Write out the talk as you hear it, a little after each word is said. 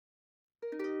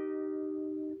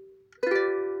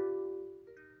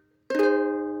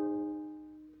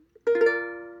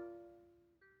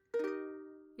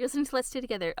You're listening to Let's Stay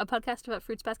Together, a podcast about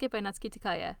Fruits Basket by Natsuki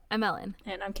Takaya. I'm Ellen.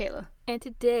 And I'm Kayla. And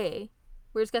today,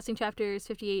 we're discussing chapters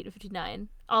 58 and 59.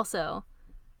 Also,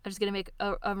 I'm just going to make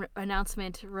an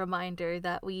announcement reminder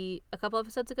that we, a couple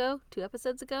episodes ago, 2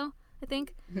 episodes ago, I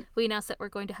think, we announced that we're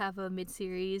going to have a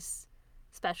mid-series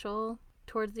special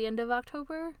towards the end of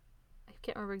October. I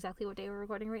can't remember exactly what day we're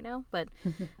recording right now, but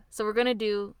so we're going to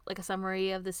do like a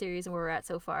summary of the series and where we're at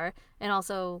so far, and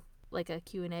also like a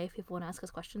Q&A if people want to ask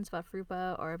us questions about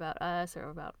Frupa or about us or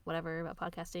about whatever, about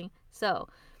podcasting. So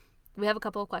we have a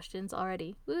couple of questions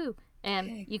already. Woo! And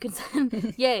Yay. You can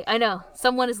send, yay, I know.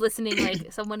 Someone is listening,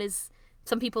 like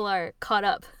some people are caught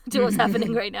up to what's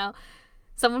happening right now.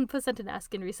 Someone sent an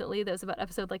ask in recently that was about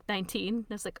episode like 19. And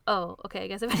I was like, oh, okay, I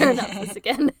guess I better announce this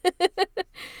again.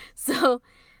 So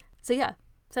yeah,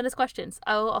 send us questions.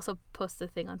 I will also post the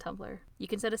thing on Tumblr. You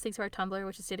can send us things to our Tumblr,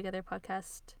 which is Stay Together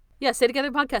Podcast. Yeah, Stay Together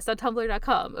Podcast on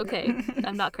Tumblr.com. Okay,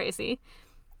 I'm not crazy.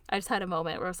 I just had a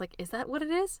moment where I was like, is that what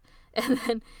it is? And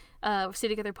then Stay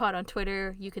Together Pod on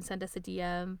Twitter. You can send us a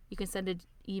DM. You can send an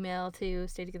email to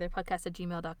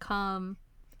staytogetherpodcast@gmail.com.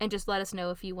 And just let us know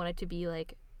if you want it to be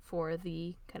like for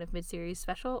the kind of mid-series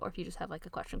special or if you just have like a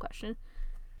question.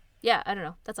 Yeah, I don't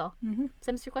know. That's all. Mm-hmm.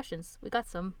 Send us your questions. We got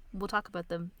some. We'll talk about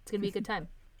them. It's going to be a good time.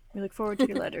 We look forward to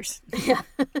your letters. Yeah.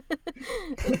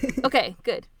 Okay,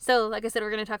 good. So, like I said, we're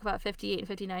going to talk about 58 and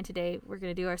 59 today. We're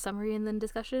going to do our summary and then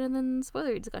discussion and then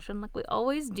spoiler discussion like we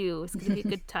always do. It's going to be a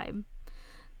good time.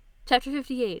 Chapter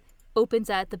 58 opens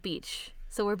at the beach.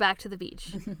 So we're back to the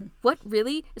beach. What,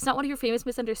 really? It's not one of your famous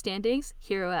misunderstandings?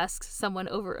 Hiro asks someone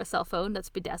over a cell phone that's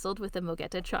bedazzled with a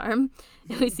Mogeta charm.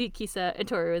 And we see Kisa and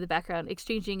Toru in the background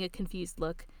exchanging a confused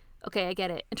look. Okay, I get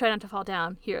it. And try not to fall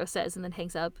down, Hiro says and then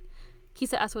hangs up.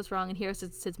 Kisa asks what's wrong and Hiro says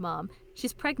it's his mom.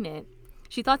 She's pregnant.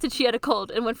 She thought that she had a cold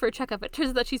and went for a checkup. It turns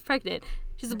out that she's pregnant.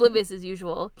 She's oblivious as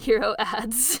usual, Hiro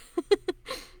adds.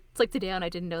 It's like today on I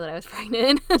didn't know that I was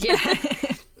pregnant. Yeah.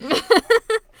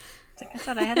 I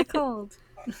thought I had a cold.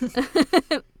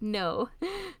 No.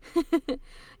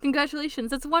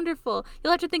 Congratulations, that's wonderful.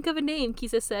 You'll have to think of a name,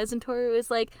 Kisa says, and Toru is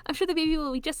like, I'm sure the baby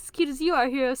will be just as cute as you are,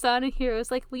 Hiro-san. And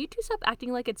Hiro's like, will you two stop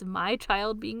acting like it's my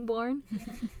child being born?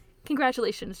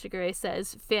 Congratulations, Shigure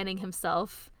says, fanning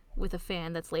himself with a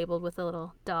fan that's labeled with a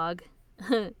little dog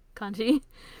kanji.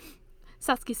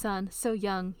 Satsuki-san, so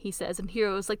young, he says, and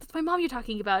Hiro's like, that's my mom you're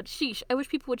talking about. Sheesh, I wish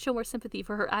people would show more sympathy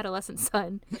for her adolescent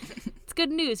son. It's good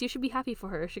news, you should be happy for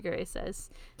her, Shigure says.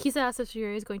 Kisa asks if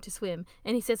Shigure is going to swim,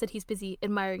 and he says that he's busy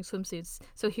admiring swimsuits,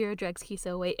 so Hiro drags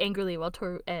Kisa away angrily while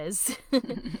Toru is.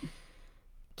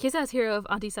 Kisa asks Hiro if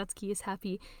Auntie Satsuki is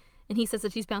happy, and he says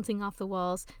that she's bouncing off the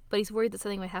walls, but he's worried that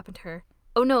something might happen to her.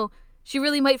 Oh no, she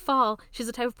really might fall. She's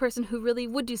the type of person who really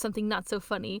would do something not so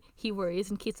funny, he worries,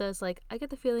 and Kisa is like, I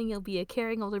get the feeling you'll be a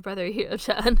caring older brother,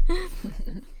 Hiro-chan.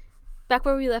 Back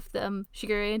where we left them,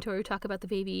 Shigure and Toru talk about the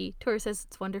baby. Toru says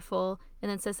it's wonderful, and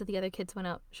then says that the other kids went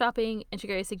out shopping, and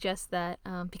Shigure suggests that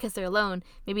because they're alone,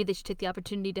 maybe they should take the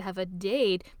opportunity to have a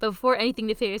date, but before anything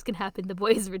nefarious can happen, the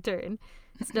boys return.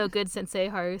 It's no good, Sensei,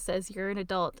 Haru says. You're an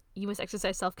adult. You must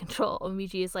exercise self-control.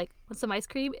 Omiji is like, want some ice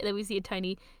cream? And then we see a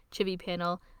tiny chibi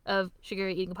panel of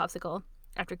Shigure eating a popsicle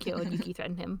after Kyo and Yuki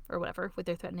threaten him, or whatever, with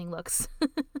their threatening looks.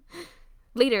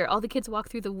 Later, all the kids walk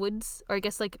through the woods, or I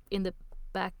guess like in the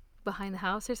back behind the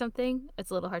house or something.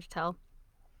 It's a little hard to tell.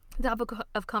 The topic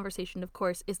of conversation, of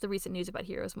course, is the recent news about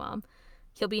Hiro's mom.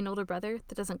 He'll be an older brother?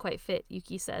 That doesn't quite fit,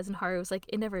 Yuki says, and Haru's like,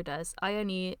 it never does.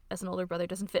 Ayane as an older brother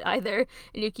doesn't fit either.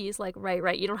 And Yuki is like,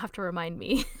 right, you don't have to remind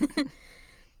me.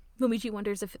 Momiji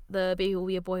wonders if the baby will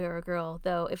be a boy or a girl,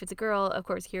 though if it's a girl, of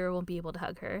course, Hiro won't be able to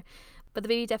hug her. But the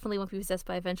baby definitely won't be possessed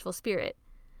by a vengeful spirit,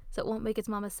 so it won't make its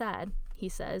mama sad, he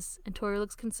says, and Toru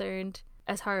looks concerned,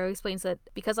 as Haru explains that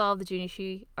because all of the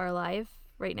Junichi are alive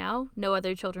right now, no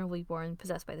other children will be born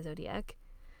possessed by the Zodiac.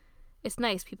 It's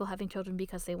nice, people having children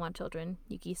because they want children,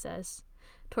 Yuki says.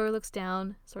 Toru looks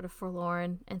down, sort of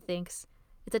forlorn, and thinks,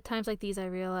 it's at times like these I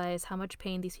realize how much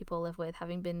pain these people live with,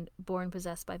 having been born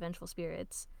possessed by vengeful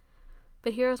spirits.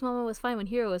 But Hiro's mama was fine when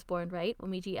Hiro was born, right?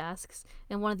 Omiji asks.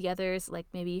 And one of the others, like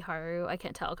maybe Haru, I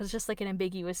can't tell, because it's just like an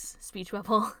ambiguous speech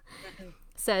bubble,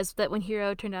 says that when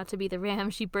Hiro turned out to be the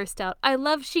ram, she burst out, I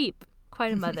love sheep!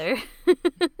 Quite a mother.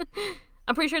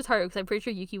 I'm pretty sure it's Haru, because I'm pretty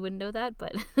sure Yuki wouldn't know that,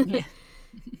 but Yeah.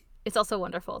 It's also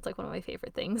wonderful. It's like one of my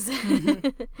favorite things.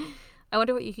 I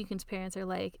wonder what Yuki-kun's parents are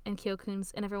like, and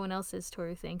Kyo-kun's and everyone else's,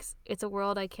 Toru thinks. It's a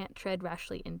world I can't tread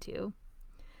rashly into.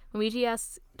 Momiji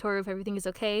asks Toru if everything is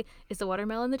okay. Is the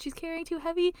watermelon that she's carrying too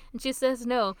heavy? And she says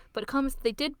no, but comments that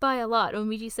they did buy a lot.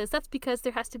 Momiji says that's because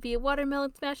there has to be a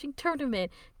watermelon smashing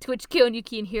tournament, to which Kyo and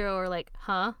Yuki and Hiro are like,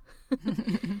 huh?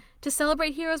 To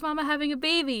celebrate Hiro's mama having a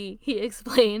baby, he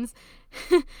explains.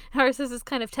 Haru says it's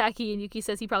kind of tacky, and Yuki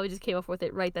says he probably just came up with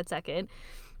it right that second.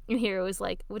 And Hiro is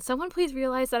like, would someone please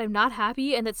realize that I'm not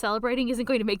happy and that celebrating isn't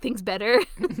going to make things better?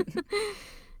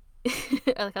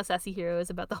 I like how sassy Hiro is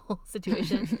about the whole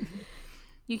situation.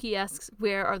 Yuki asks,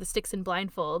 where are the sticks and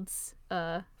blindfolds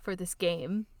for this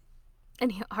game?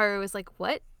 And Haru is like,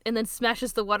 what? And then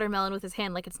smashes the watermelon with his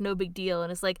hand like it's no big deal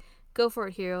and is like, go for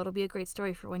it, Hiro. It'll be a great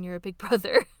story for when you're a big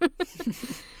brother.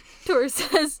 Toru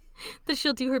says that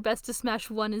she'll do her best to smash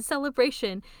one in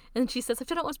celebration. And she says, I've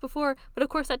done it once before, but of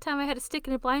course that time I had a stick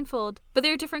and a blindfold. But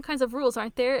there are different kinds of rules,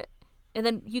 aren't there? And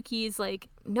then Yuki is like,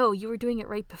 no, you were doing it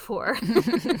right before.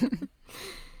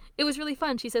 It was really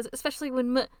fun, she says, especially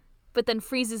when but then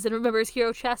freezes and remembers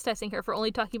Hiro chastising her for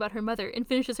only talking about her mother and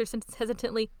finishes her sentence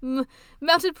hesitantly,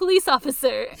 mounted police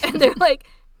officer. And they're like,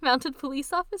 mounted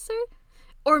police officer?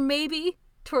 Or maybe,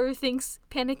 Toru thinks,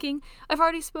 panicking, I've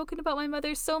already spoken about my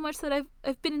mother so much that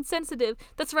I've been insensitive.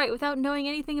 That's right, without knowing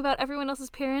anything about everyone else's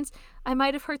parents, I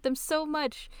might have hurt them so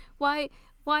much. Why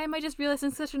am I just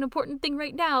realizing such an important thing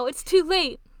right now? It's too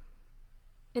late.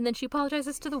 And then she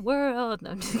apologizes to the world.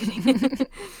 No, I'm just kidding.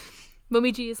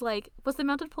 Momiji is like, was the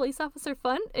mounted police officer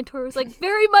fun? And Toru's like,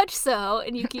 very much so.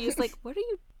 And Yuki is like, what are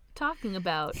you talking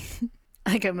about?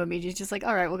 I got Momiji's just like,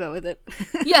 all right, we'll go with it.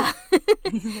 Yeah.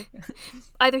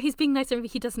 Either he's being nice or maybe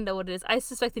he doesn't know what it is. I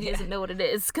suspect that he doesn't know what it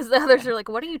is because the others are like,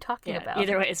 what are you talking about?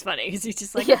 Either way, it's funny because he's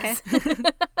just like, yes. okay.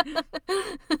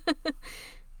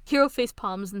 Hiro face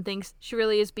palms and thinks she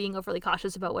really is being overly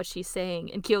cautious about what she's saying,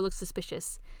 and Kyo looks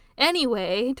suspicious.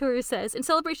 Anyway, Toru says, in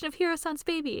celebration of Hiro-san's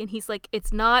baby, and he's like,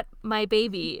 it's not my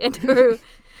baby. And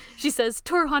she says,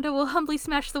 Toru Honda will humbly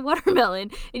smash the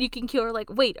watermelon. And Yuki and Kyo are like,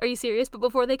 wait, are you serious? But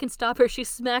before they can stop her, she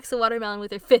smacks the watermelon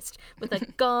with her fist with a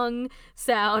gong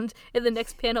sound. In the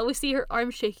next panel, we see her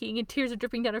arm shaking and tears are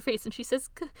dripping down her face, and she says,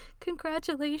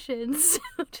 congratulations,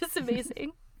 which is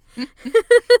amazing.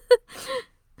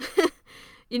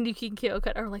 And Yuki and Kyo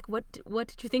are like, what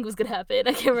did you think was going to happen?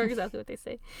 I can't remember exactly what they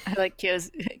say. I like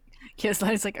Kyo's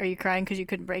line is like, are you crying because you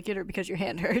couldn't break it or because your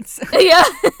hand hurts? Yeah.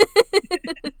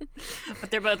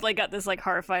 But they're both like got this like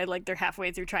horrified, like they're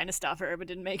halfway through trying to stop her but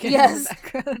didn't make it. Yes. In the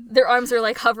background. Their arms are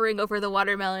like hovering over the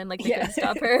watermelon like they couldn't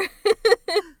stop her.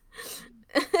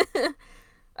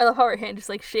 I love how her hand is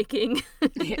like shaking.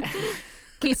 Yeah.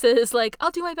 Kisa is like,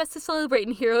 I'll do my best to celebrate,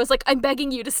 and Hiro is like, I'm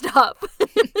begging you to stop.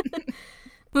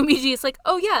 Momiji is like,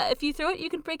 oh yeah, if you throw it, you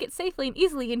can break it safely and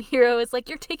easily. And Hiro is like,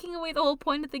 you're taking away the whole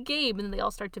point of the game. And then they all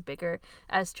start to bicker,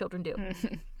 as children do.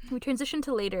 We transition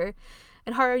to later,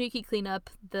 and Haru and Yuki clean up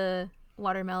the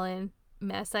watermelon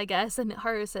mess, I guess. And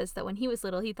Haru says that when he was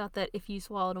little, he thought that if you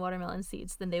swallowed watermelon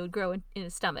seeds, then they would grow in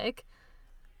his stomach.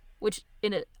 Which,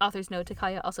 in an author's note,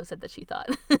 Takaya also said that she thought,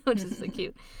 which is so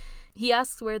cute. He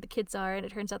asks where the kids are, and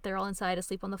it turns out they're all inside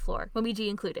asleep on the floor, Momiji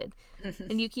included.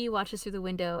 And Yuki watches through the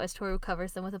window as Toru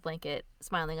covers them with a blanket,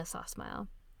 smiling a soft smile.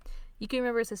 Yuki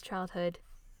remembers his childhood.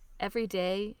 Every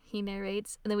day, he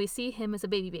narrates, and then we see him as a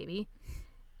baby.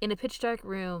 In a pitch-dark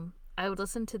room, I would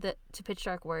listen to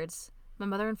pitch-dark words. My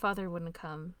mother and father wouldn't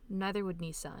come, neither would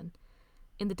Nissan.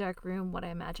 In the dark room, what I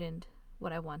imagined,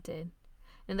 what I wanted.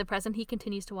 In the present, he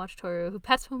continues to watch Toru, who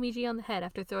pats Momiji on the head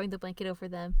after throwing the blanket over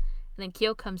them. And then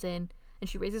Kyo comes in, and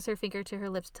she raises her finger to her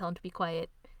lips to tell him to be quiet.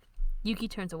 Yuki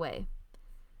turns away.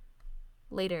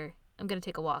 Later, I'm going to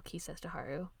take a walk, he says to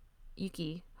Haru.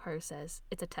 Yuki, Haru says,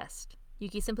 it's a test.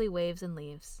 Yuki simply waves and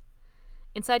leaves.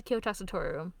 Inside, Kyo talks to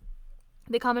Toru.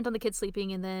 They comment on the kids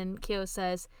sleeping, and then Kyo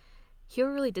says,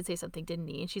 Hiro really did say something, didn't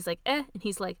he? And she's like, eh. And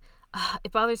he's like,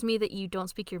 it bothers me that you don't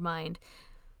speak your mind.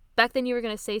 Back then you were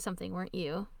going to say something, weren't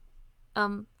you?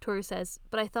 Toru says,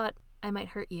 but I thought I might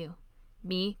hurt you.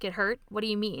 Me? Get hurt? What do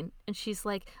you mean? And she's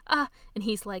like, and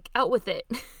he's like, out with it.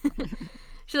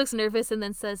 She looks nervous and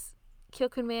then says,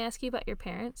 Kyo-kun, may I ask you about your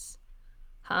parents?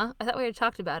 Huh? I thought we had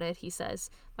talked about it, he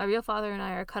says. My real father and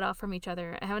I are cut off from each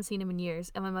other. I haven't seen him in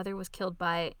years, and my mother was killed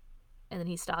by... And then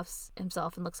he stops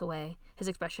himself and looks away. His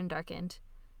expression darkened.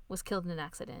 Was killed in an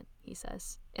accident, he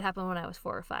says. It happened when I was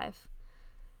 4 or 5.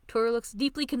 Toru looks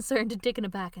deeply concerned and taken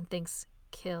aback and thinks,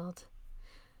 killed.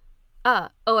 Oh,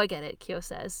 I get it, Kyo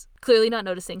says, clearly not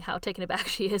noticing how taken aback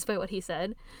she is by what he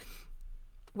said.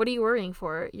 What are you worrying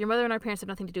for? Your mother and our parents have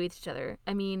nothing to do with each other.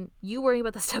 I mean, you worrying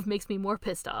about this stuff makes me more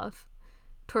pissed off.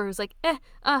 Toru's like,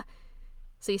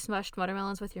 So you smashed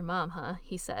watermelons with your mom, huh?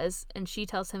 He says, and she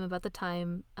tells him about the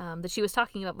time that she was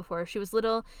talking about before. She was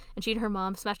little, and she and her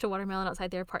mom smashed a watermelon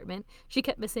outside their apartment. She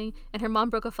kept missing, and her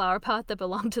mom broke a flower pot that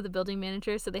belonged to the building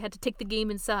manager, so they had to take the game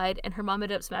inside, and her mom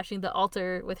ended up smashing the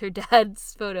altar with her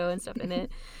dad's photo and stuff in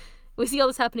it. We see all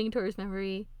this happening in Toru's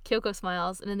memory. Kyoko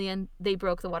smiles, and in the end, they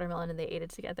broke the watermelon and they ate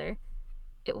it together.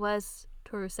 It was,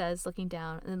 Toru says, looking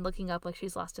down and then looking up like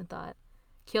she's lost in thought.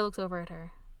 Kyo looks over at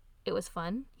her. It was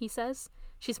fun, he says.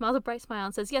 She smiles a bright smile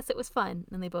and says, yes, it was fun,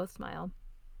 and they both smile.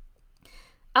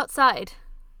 Outside,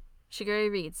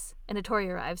 Shigure reads, and Hattori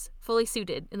arrives, fully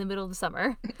suited, in the middle of the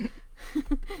summer.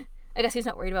 I guess he's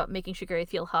not worried about making Shigure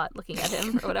feel hot looking at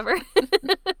him or whatever.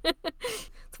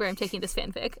 That's where I'm taking this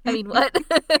fanfic. I mean, what?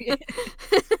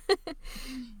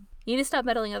 You need to stop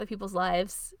meddling in other people's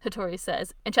lives, Hattori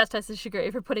says, and chastises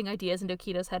Shigure for putting ideas into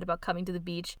Akito's head about coming to the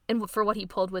beach, and for what he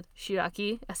pulled with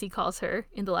Shiraki, as he calls her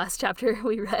in the last chapter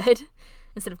we read,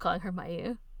 instead of calling her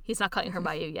Mayu. He's not calling her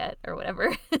Mayu yet, or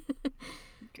whatever.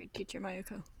 Great teacher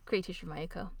Mayuko. Great teacher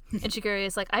Mayuko. And Shigure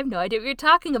is like, I have no idea what you're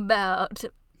talking about.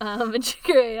 And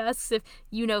Shigure asks if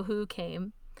you know who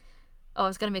came. Oh, I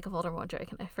was going to make a Voldemort joke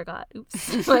and I forgot.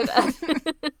 Oops. My bad.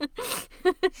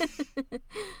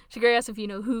 Shigure asks if you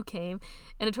know who came,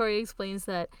 and Hattori explains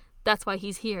that that's why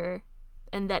he's here,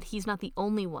 and that he's not the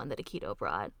only one that Akito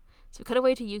brought. So we cut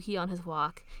away to Yuki on his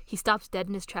walk. He stops dead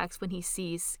in his tracks when he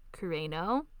sees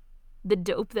Kureno, the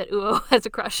dope that Uo has a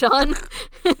crush on.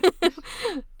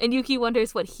 And Yuki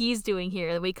wonders what he's doing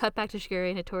here. Then we cut back to Shigure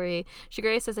and Hattori.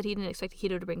 Shigure says that he didn't expect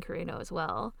Akito to bring Kureno as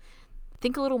well.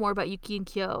 Think a little more about Yuki and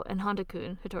Kyo and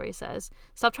Honda-kun, Hattori says.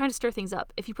 Stop trying to stir things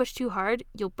up. If you push too hard,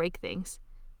 you'll break things.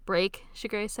 Break,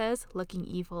 Shigure says, looking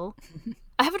evil.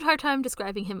 I have a hard time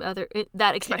describing him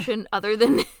that expression other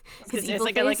than his evil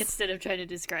face. I like instead of trying to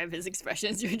describe his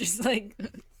expressions, you're just like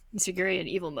Shigure in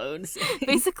evil mode.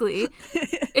 Basically.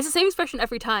 It's the same expression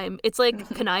every time. It's like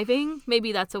conniving.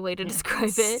 Maybe that's a way to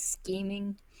describe it.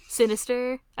 Scheming.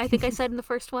 Sinister, I think I said in the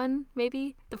first one,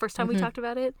 maybe. The first time we talked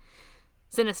about it.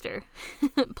 Sinister.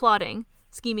 Plotting.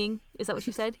 Scheming. Is that what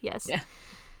you said? Yes. Yeah.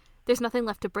 There's nothing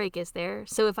left to break, is there?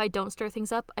 So if I don't stir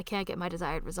things up, I can't get my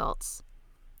desired results.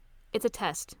 It's a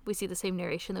test. We see the same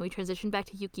narration, then we transition back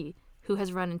to Yuki, who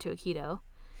has run into Akito.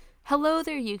 Hello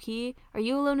there, Yuki. Are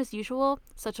you alone as usual?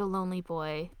 Such a lonely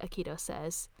boy, Akito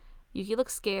says. Yuki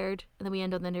looks scared, and then we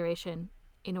end on the narration,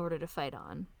 in order to fight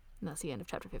on. And that's the end of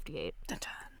chapter 58.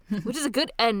 Which is a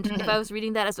good end. If I was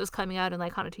reading that as it was coming out in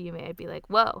like Hana to Yume, I'd be like,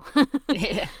 whoa.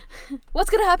 Yeah. What's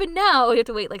going to happen now? You have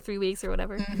to wait like 3 weeks or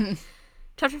whatever.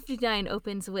 Chapter 59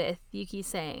 opens with Yuki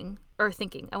saying, or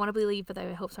thinking, I want to believe, but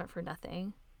my hopes aren't for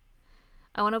nothing.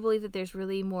 I want to believe that there's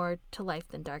really more to life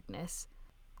than darkness.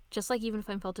 Just like even if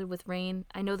I'm filtered with rain,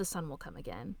 I know the sun will come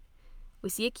again. We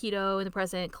see Akito in the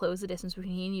present close the distance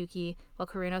between he and Yuki, while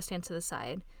Kureno stands to the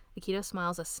side. Akito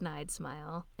smiles a snide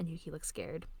smile, and Yuki looks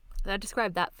scared. I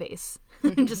described that face,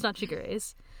 just not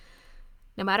Shigure's.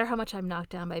 No matter how much I'm knocked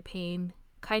down by pain,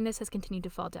 kindness has continued to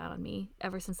fall down on me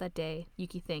ever since that day,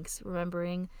 Yuki thinks,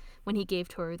 remembering when he gave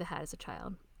Toru the hat as a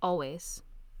child. Always.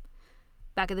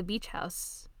 Back at the beach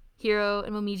house, Hiro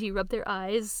and Momiji rub their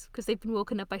eyes because they've been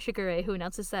woken up by Shigure, who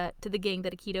announces that to the gang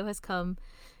that Akito has come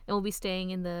and will be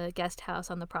staying in the guest house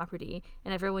on the property,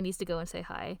 and everyone needs to go and say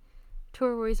hi.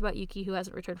 Toru worries about Yuki, who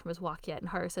hasn't returned from his walk yet, and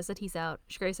Haru says that he's out.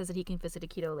 Shigure says that he can visit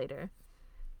Akito later.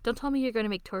 Don't tell me you're going to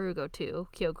make Toru go too,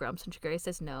 Kyo grumps, and Shigure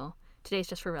says no. Today's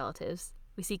just for relatives.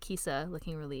 We see Kisa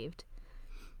looking relieved.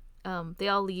 They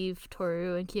all leave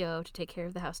Toru and Kyo to take care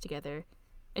of the house together,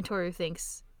 and Toru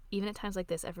thinks, even at times like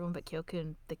this, everyone but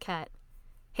Kyo-kun, the cat.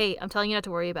 Hey, I'm telling you not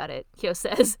to worry about it, Kyo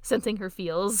says, sensing her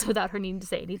feels without her needing to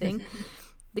say anything.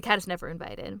 The cat is never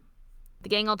invited. The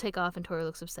gang all take off, and Toru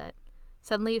looks upset.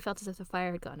 Suddenly it felt as if the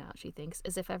fire had gone out, she thinks,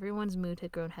 as if everyone's mood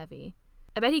had grown heavy.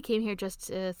 I bet he came here just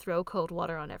to throw cold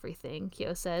water on everything,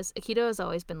 Kyo says. Akito has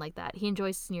always been like that. He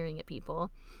enjoys sneering at people.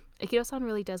 Akito-san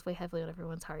really does weigh heavily on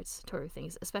everyone's hearts, Toru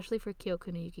thinks, especially for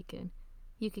Kyo-kun and Yuki-kun.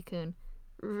 Yuki-kun.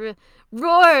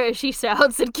 Roar, she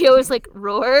shouts, and Kyo is like,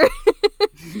 roar?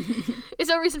 There's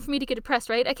no reason for me to get depressed,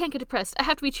 right? I can't get depressed. I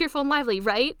have to be cheerful and lively,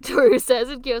 right? Toru says,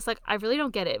 and Kyo's like, I really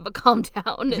don't get it, but calm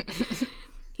down.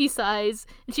 He sighs,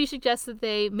 and she suggests that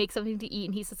they make something to eat,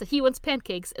 and he says that he wants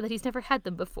pancakes and that he's never had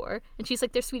them before. And she's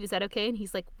like, they're sweet, is that okay? And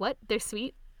he's like, what? They're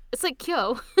sweet? It's like,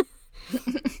 Kyo.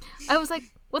 I was like,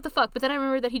 what the fuck? But then I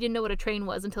remembered that he didn't know what a train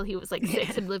was until he was like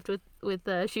 6 and lived with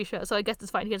Shisha, so I guess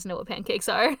it's fine. He doesn't know what pancakes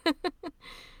are.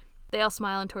 They all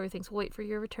smile, and Toru thinks, we'll wait for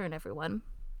your return, everyone.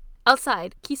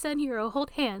 Outside, Kisa and Hiro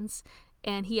hold hands,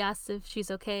 and he asks if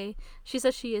she's okay. She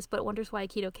says she is, but wonders why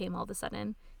Akito came all of a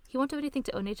sudden. He won't do anything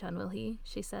to One-chan, will he?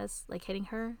 She says, like hitting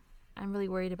her. I'm really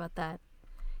worried about that.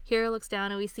 Hiro looks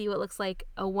down, and we see what looks like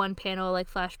a one-panel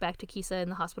like flashback to Kisa in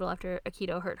the hospital after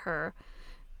Akito hurt her.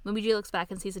 Momiji looks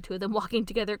back and sees the two of them walking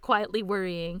together, quietly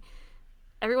worrying.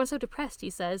 Everyone's so depressed, he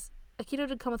says. Akito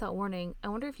did come without warning. I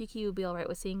wonder if Yuki would be alright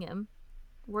with seeing him.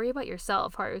 Worry about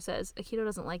yourself, Haru says. Akito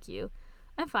doesn't like you.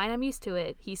 I'm fine, I'm used to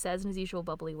it, he says in his usual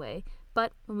bubbly way.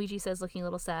 But, Momiji says, looking a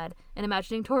little sad, and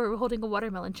imagining Toru holding a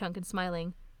watermelon chunk and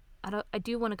smiling, I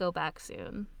do want to go back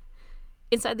soon.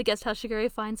 Inside the guest house, Shigure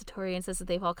finds Hattori and says that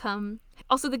they've all come.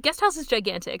 Also, the guest house is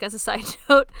gigantic, as a side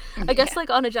note. I guess, like,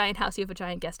 on a giant house, you have a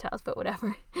giant guest house, but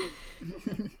whatever.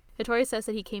 Hattori says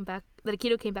that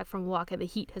Akito came back from a walk and the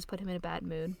heat has put him in a bad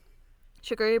mood.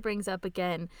 Shigure brings up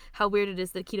again how weird it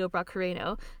is that Akito brought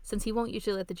Kureno, since he won't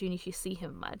usually let the Junichi see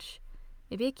him much.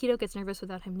 Maybe Akito gets nervous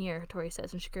without him near, Hattori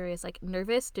says, and Shigure is like,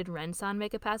 nervous? Did Ren-san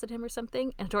make a pass at him or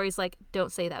something? And Hattori's like,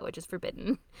 don't say that, which is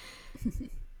forbidden.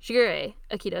 Shigure,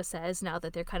 Akito says, now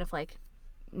that they're kind of like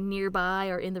nearby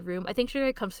or in the room. I think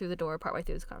Shigure comes through the door partway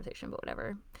through this conversation, but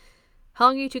whatever. How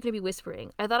long are you two going to be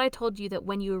whispering? I thought I told you that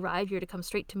when you arrive, you're to come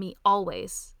straight to me,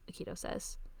 always, Akito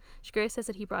says. Shigure says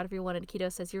that he brought everyone, and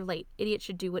Akito says, you're late. Idiots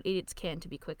should do what idiots can to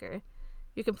be quicker.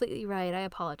 You're completely right, I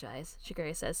apologize,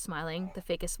 Shigure says, smiling, the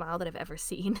fakest smile that I've ever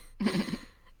seen.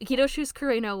 Akito shoos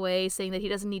Kureno away, saying that he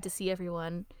doesn't need to see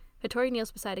everyone. Hattori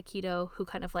kneels beside Akito, who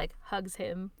kind of like hugs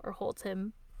him or holds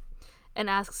him, and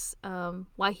asks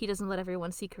why he doesn't let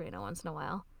everyone see Kureno once in a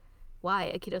while.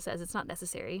 Why? Akito says, it's not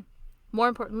necessary. More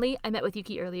importantly, I met with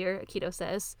Yuki earlier, Akito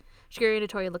says. Shigure and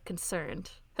Hattori look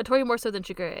concerned. Hattori more so than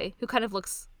Shigure, who kind of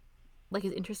looks like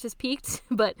his interest is piqued,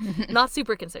 but not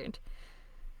super concerned.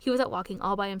 He was out walking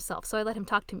all by himself, so I let him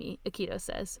talk to me, Akito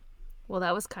says. Well,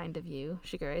 that was kind of you,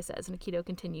 Shigure says, and Akito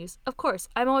continues. Of course,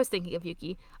 I'm always thinking of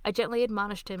Yuki. I gently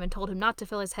admonished him and told him not to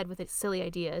fill his head with silly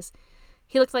ideas.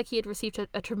 He looked like he had received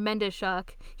a tremendous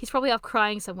shock. He's probably off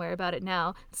crying somewhere about it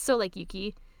now. It's so like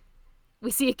Yuki. We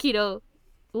see Akito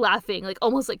laughing, like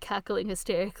almost like cackling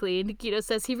hysterically, and Akito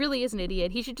says he really is an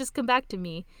idiot. He should just come back to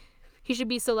me. He should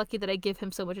be so lucky that I give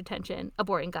him so much attention, a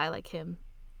boring guy like him.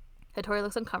 Hattori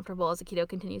looks uncomfortable as Akito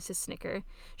continues to snicker.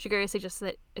 Shigure suggests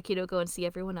that Akito go and see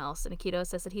everyone else, and Akito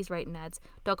says that he's right and adds,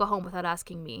 don't go home without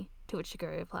asking me, to which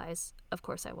Shigure replies, of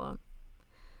course I won't.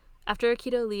 After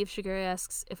Akito leaves, Shigure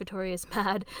asks if Hattori is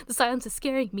mad. The silence is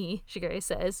scaring me, Shigure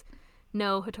says.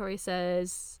 No, Hattori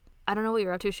says, I don't know what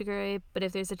you're up to, Shigure, but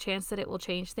if there's a chance that it will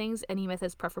change things, any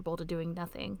method's preferable to doing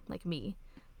nothing, like me.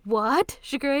 What?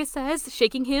 Shigure says,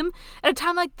 shaking him. At a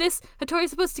time like this, Hattori's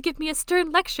supposed to give me a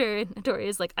stern lecture. And Hattori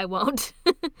is like, I won't.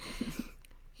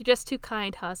 You're just too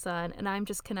kind, Hasan, and I'm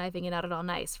just conniving and not at all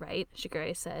nice, right?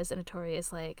 Shigure says, and Hattori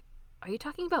is like, are you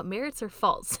talking about merits or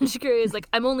faults? And Shigure is like,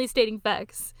 I'm only stating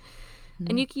facts.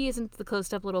 And Yuki isn't the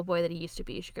closed-up little boy that he used to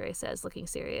be, Shigure says, looking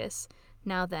serious.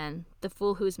 Now then, the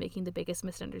fool who is making the biggest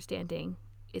misunderstanding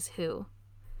is who?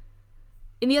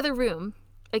 In the other room,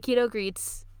 Akito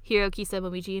greets Hiro, Kisa,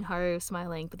 Momiji, and Haru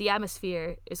smiling, but the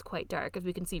atmosphere is quite dark, as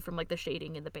we can see from like the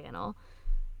shading in the panel.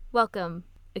 Welcome,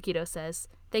 Akito says.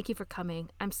 Thank you for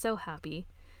coming. I'm so happy.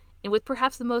 And with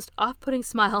perhaps the most off-putting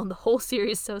smile in the whole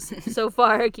series so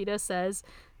far, Akito says,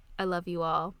 I love you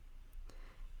all.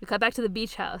 We cut back to the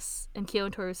beach house, and Kyo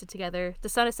and Toru sit together. The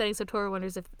sun is setting, so Toru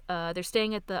wonders if they're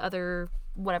staying at the other,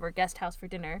 guest house for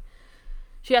dinner.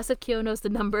 She asks if Kyo knows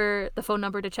the phone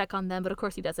number to check on them, but of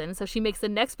course he doesn't. So she makes the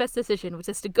next best decision, which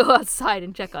is to go outside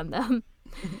and check on them.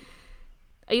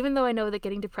 Even though I know that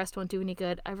getting depressed won't do any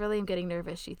good, I really am getting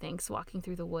nervous, she thinks, walking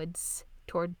through the woods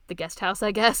toward the guest house,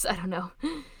 I guess. I don't know.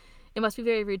 It must be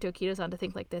very rude to Akito-san to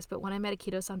think like this, but when I met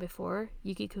Akito-san before,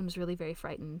 Yuki-kun was really very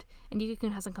frightened, and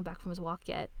Yuki-kun hasn't come back from his walk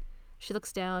yet. She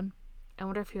looks down. I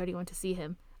wonder if he already went to see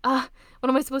him. What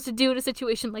am I supposed to do in a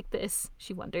situation like this?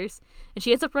 She wonders. And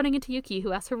she ends up running into Yuki,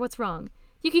 who asks her what's wrong.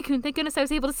 Yuki-kun, thank goodness I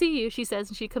was able to see you, she says,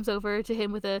 and she comes over to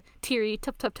him with a teary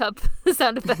tup-tup-tup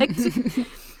sound effect.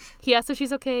 He asks if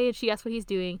she's okay, and she asks what he's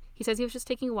doing. He says he was just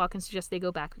taking a walk and suggests they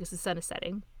go back because the sun is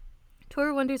setting.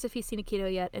 Toru wonders if he's seen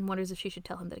Akito yet and wonders if she should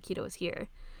tell him that Akito is here.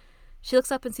 She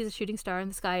looks up and sees a shooting star in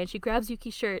the sky, and she grabs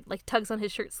Yuki's shirt, tugs on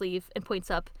his shirt sleeve, and points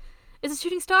up. It's a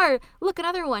shooting star! Look,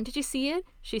 another one! Did you see it?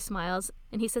 She smiles,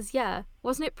 and he says, yeah.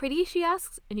 Wasn't it pretty? She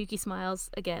asks, and Yuki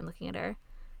smiles, again looking at her.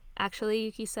 Actually,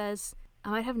 Yuki says, I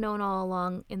might have known all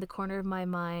along in the corner of my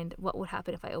mind what would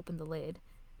happen if I opened the lid.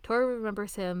 Toru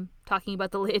remembers him talking about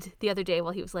the lid the other day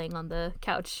while he was laying on the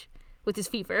couch with his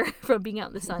fever from being out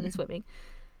in the sun and swimming.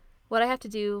 What I have to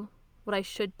do, what I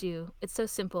should do, it's so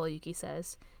simple, Yuki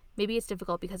says. Maybe it's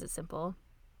difficult because it's simple.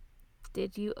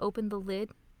 Did you open the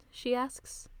lid? She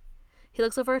asks. He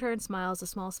looks over at her and smiles, a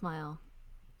small smile.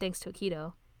 Thanks to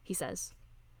Akito, he says.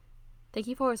 Thank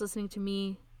you for always listening to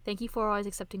me. Thank you for always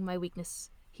accepting my weakness,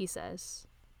 he says.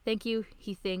 Thank you,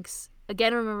 he thinks,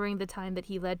 again remembering the time that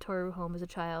he led Toru home as a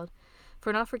child,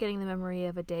 for not forgetting the memory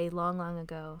of a day long, long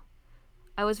ago.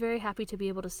 I was very happy to be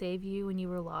able to save you when you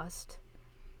were lost.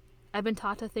 I've been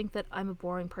taught to think that I'm a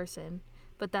boring person,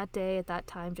 But that day, at that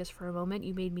time, just for a moment,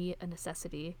 you made me a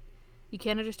necessity. You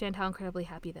can't understand how incredibly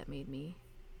happy that made me.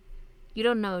 You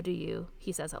don't know, do you?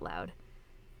 He says out loud.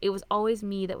 It was always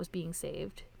me that was being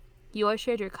saved. You always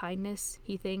shared your kindness,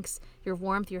 he thinks, your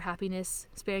warmth, your happiness,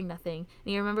 sparing nothing.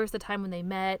 And he remembers the time when they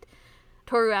met,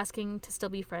 Toru asking to still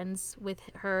be friends with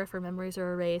her for memories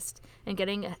are erased, and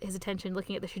getting his attention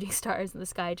looking at the shooting stars in the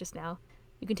sky just now.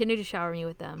 You continue to shower me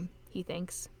with them, he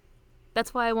thinks.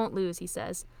 That's why I won't lose, he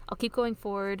says. I'll keep going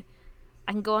forward.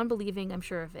 I can go on believing, I'm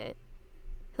sure of it.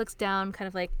 He looks down, kind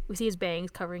of like, we see his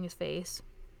bangs covering his face.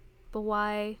 But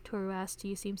why, Toru asks, do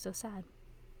you seem so sad?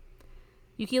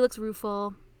 Yuki looks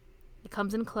rueful. He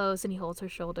comes in close and he holds her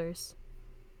shoulders.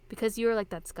 Because you are like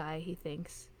that sky, he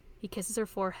thinks. He kisses her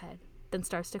forehead, then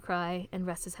starts to cry and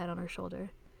rests his head on her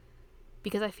shoulder.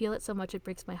 Because I feel it so much it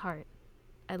breaks my heart.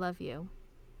 I love you.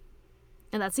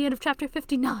 And that's the end of chapter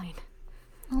 59.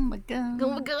 Oh my god. Oh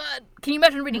my god. Can you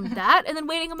imagine reading that and then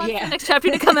waiting a month for the next chapter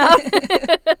to come out?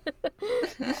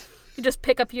 You just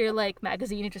pick up your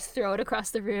magazine and just throw it across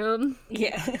the room.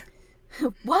 Yeah.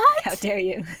 What? How dare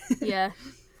you? Yeah.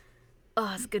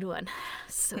 Oh, it's a good one.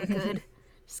 So good.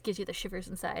 Just gives you the shivers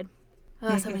inside.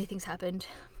 Oh, so many things happened.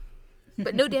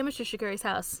 But no damage to Shigure's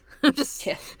house. Just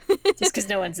because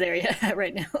no one's there yet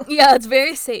right now. Yeah, it's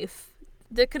very safe.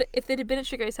 If it had been at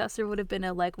Shigure's house, there would have been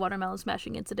a watermelon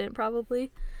smashing incident,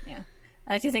 probably. Yeah.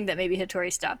 I like to think that maybe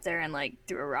Hattori stopped there and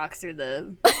threw a rock through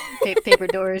the paper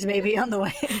doors maybe on the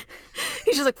way.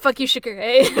 He's just like, fuck you, Shigure,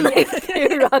 and threw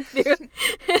a rock through.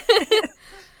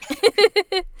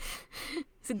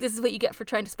 He's like, this is what you get for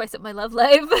trying to spice up my love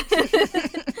life.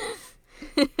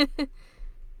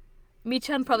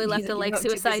 Michan probably left a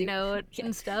suicide note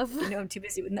and stuff. You know I'm too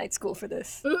busy with night school for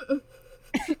this.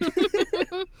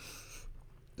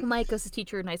 Maiko's a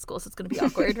teacher in night school, so it's going to be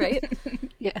awkward, right?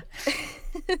 Yeah.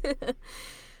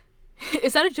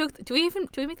 Is that a joke? Do we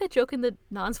make that joke in the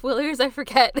non-spoilers? I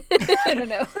forget. I don't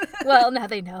know. Well, now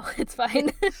they know. It's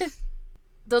fine.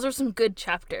 Those are some good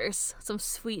chapters. Some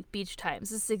sweet beach times.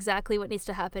 This is exactly what needs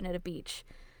to happen at a beach.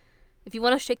 If you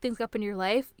want to shake things up in your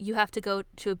life, you have to go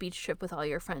to a beach trip with all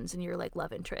your friends and your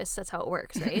love interests. That's how it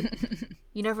works, right?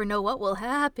 You never know what will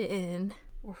happen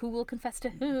or who will confess to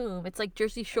whom. It's like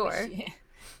Jersey Shore.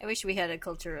 I wish we had a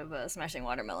culture of smashing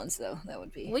watermelons, though. That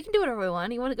would be... We can do whatever we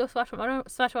want. You want to go smash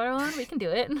watermelon? We can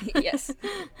do it. Yes.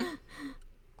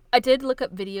 I did look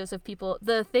up videos of people.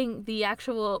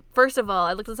 First of all,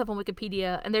 I looked this up on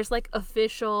Wikipedia, and there's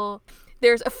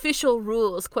official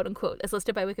rules, quote unquote, as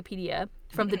listed by Wikipedia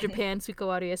from the Japan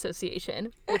Suikawari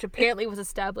Association, which apparently was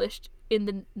established in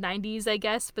the 90s, I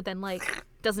guess, but then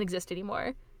doesn't exist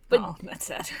anymore. But that's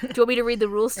sad. Do you want me to read the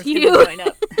rules to you? Join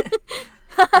up.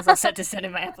 I was all set to send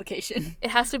in my application.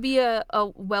 It has to be a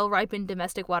well-ripened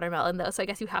domestic watermelon, though, so I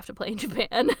guess you have to play in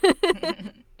Japan.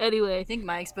 Anyway. I think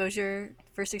my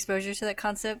first exposure to that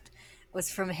concept was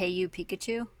from Hey You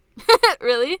Pikachu.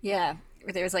 Really? Yeah.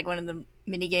 There was one of the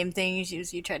mini-game things.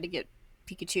 You tried to get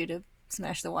Pikachu to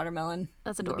smash the watermelon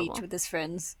on the beach with his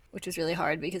friends, which was really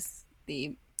hard because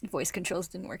the voice controls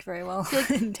didn't work very well.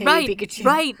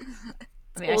 Right.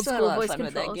 I mean, I still had a lot of fun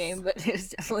with that game, but it was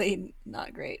definitely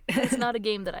not great. It's not a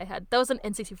game that I had. That was an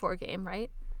N64 game,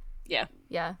 right? Yeah.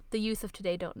 Yeah. The youth of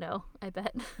today don't know, I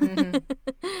bet. Mm-hmm.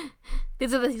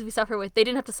 These are the things we suffer with. They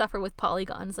didn't have to suffer with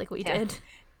polygons like we did.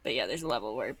 But yeah, there's a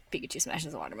level where Pikachu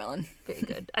smashes a watermelon. Very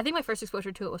good. I think my first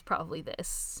exposure to it was probably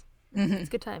this. Mm-hmm. It's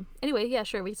a good time. Anyway, yeah,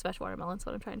 sure, we can smash watermelons,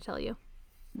 what I'm trying to tell you.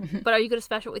 Mm-hmm. But are you going to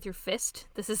smash it with your fist?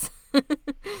 This is...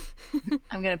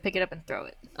 I'm going to pick it up and throw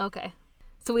it. Okay.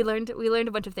 So we learned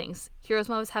a bunch of things. Hiro's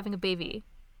mom is having a baby.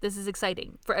 This is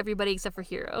exciting for everybody except for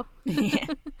Hiro. Yeah.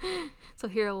 So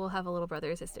Hiro will have a little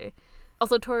brother or sister.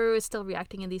 Also, Toru is still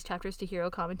reacting in these chapters to Hiro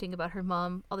commenting about her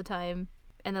mom all the time.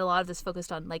 And a lot of this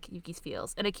focused on Yuki's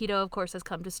feels. And Akito, of course, has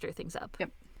come to stir things up.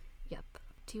 Yep.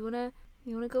 Do you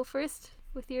wanna go first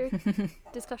with your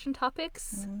discussion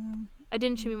topics? I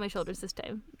didn't shimmy my shoulders this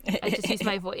time. I just used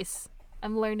my voice.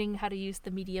 I'm learning how to use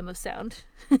the medium of sound.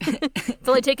 It's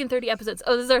only taken 30 episodes.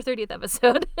 Oh, this is our 30th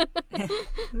episode.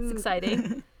 It's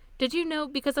exciting. Did you know,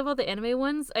 because of all the anime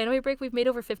ones, Anime Break, we've made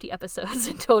over 50 episodes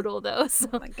in total, though. So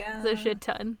oh my God. It's a shit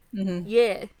ton. Mm-hmm.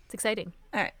 Yeah, it's exciting.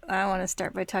 All right, I want to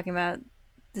start by talking about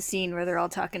the scene where they're all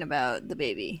talking about the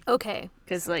baby. Okay.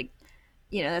 Because,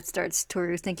 that starts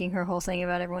Toru thinking her whole thing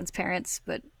about everyone's parents,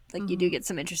 but, you do get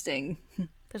some interesting...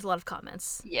 There's a lot of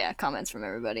comments. Yeah, comments from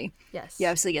everybody. Yes. You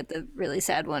obviously get the really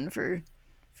sad one from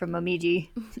Momiji.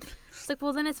 It's like,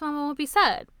 well, then its mama won't be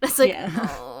sad. It's like, yeah.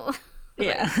 Oh.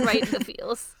 Yeah. Right in the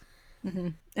feels. Mm-hmm.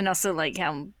 And also,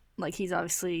 how, he's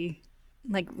obviously,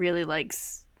 really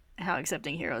likes how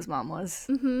accepting Hiro's mom was.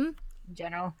 Mm-hmm. In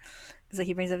general. It's like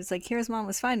he brings up, it's like Hiro's mom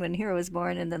was fine when Hiro was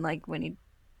born, and then like when he,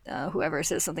 whoever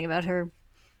says something about her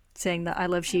saying the "I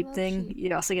love sheep" love thing, sheep.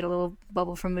 you also get a little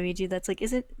bubble from Momiji that's like,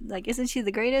 isn't she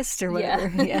the greatest or Yeah.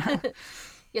 whatever? Yeah,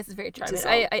 Yes, it's very charming. is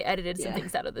all- I edited some yeah.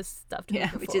 things out of this stuff to Yeah,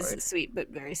 move it which forward. is sweet but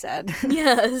very sad.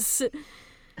 Yes.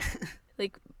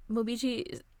 Like,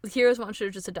 Mobiji, Hiro's mom should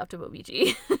have just adopted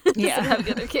Mobiji instead Yeah. of having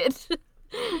another kid.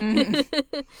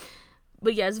 Mhm.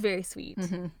 But yeah, it's very sweet.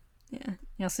 Yeah.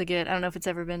 You also get, I don't know if it's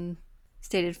ever been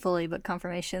stated fully, but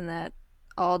confirmation that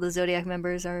all the Zodiac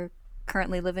members are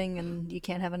currently living and you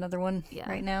can't have another one Yeah.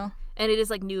 right now. And it is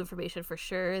like new information for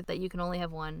sure that you can only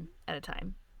have one at a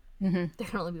time. There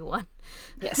can only be one.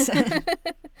 Yes.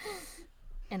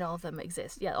 And all of them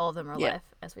exist. Yeah, all of them are Yeah. alive,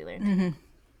 as we learned.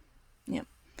 Yep.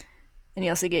 And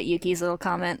you also get Yuki's little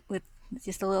comment with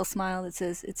just a little smile that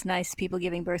says, "It's nice people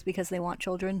giving birth because they want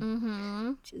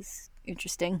children," which is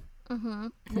interesting.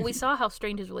 Well, we saw how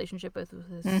strained his relationship was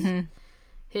with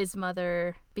his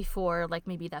mother before, like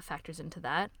maybe that factors into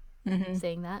that,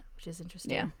 saying that, which is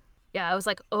interesting. Yeah. Yeah, I was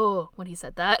like, oh, when he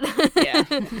said that. Yeah.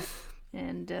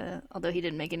 And although he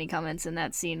didn't make any comments in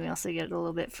that scene, we also get a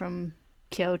little bit from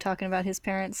Kyo talking about his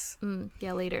parents.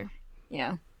 Yeah, later.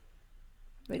 Yeah.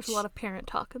 There's a lot of parent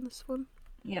talk in this one.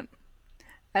 Yep.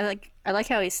 I like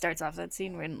how he starts off that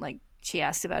scene when like she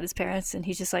asked about his parents and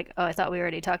he's just like, "Oh, I thought we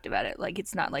already talked about it." Like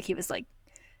it's not like he was like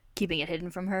keeping it hidden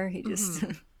from her. He just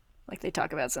like they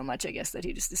talk about so much, I guess, that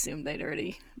he just assumed they'd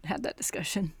already had that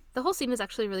discussion. The whole scene is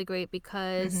actually really great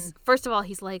because, first of all,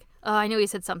 he's like, oh, I know he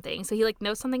said something. So he, like,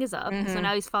 knows something is up. So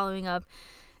now he's following up.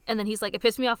 And then he's like, it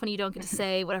pissed me off when you don't get to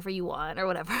say whatever you want or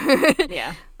whatever.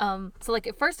 Yeah. So, like,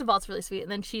 first of all, it's really sweet. And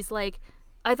then she's like,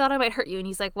 I thought I might hurt you. And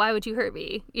he's like, why would you hurt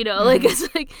me? You know, like, it's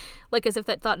like as if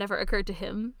that thought never occurred to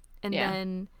him. And Yeah.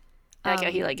 then... I like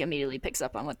how he like immediately picks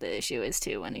up on what the issue is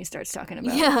too when he starts talking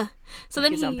about Yeah. So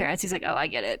then his own parents. He's like, "Oh, I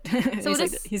get it." So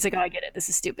he's like, "Oh, I get it. This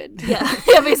is stupid." Yeah,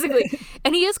 yeah, basically.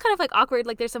 And he is kind of like awkward.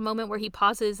 Like there's a moment where he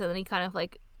pauses and then he kind of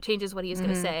like changes what he is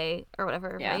going to say or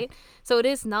whatever, Yeah. right? So it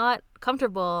is not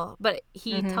comfortable, but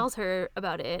he tells her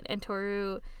about it. And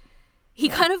Toru, he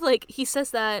kind of like, he says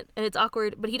that and it's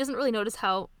awkward, but he doesn't really notice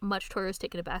how much Toru is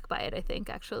taken aback by it, I think,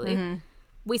 actually.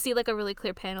 We see like a really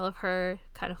clear panel of her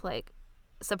kind of like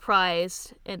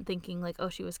surprised and thinking like, oh,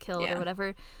 she was killed Yeah. or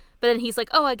whatever. But then he's like,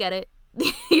 oh, I get it.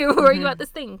 You're worrying about this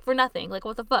thing for nothing. Like,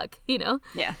 what the fuck, you know?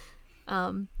 Yeah.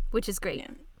 Which is great.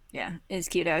 Yeah. Yeah. It's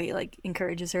cute how he like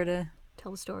encourages her to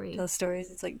Tell the story. tell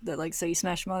stories. It's like so you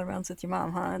smashed them all around with your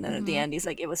mom, huh? And then at the end he's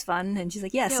like, "It was fun," and she's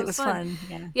like, "Yes, Yeah, it was fun."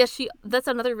 Yeah. Yeah, that's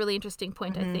another really interesting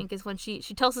point, I think, is when she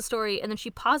tells the story and then she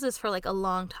pauses for like a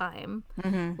long time.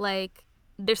 Like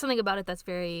there's something about it that's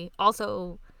very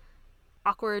also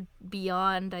awkward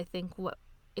beyond, I think, what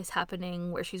is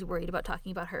happening where she's worried about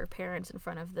talking about her parents in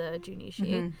front of the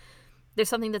Junichi. There's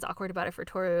something that's awkward about it for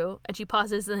Toru, and she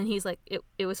pauses and then he's like,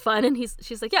 it was fun, and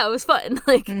she's like, yeah, it was fun.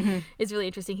 Like it's really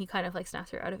interesting. He kind of like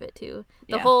snaps her out of it too.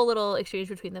 The Yeah. whole little exchange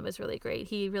between them is really great.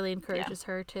 He really encourages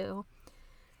her to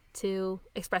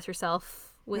express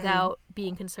herself without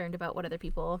being concerned about what other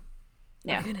people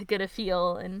Yeah. are gonna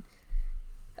feel, and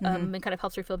and kind of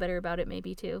helps her feel better about it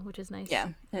maybe too, which is nice. Yeah.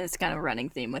 And it's kind of a running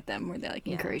theme with them where they like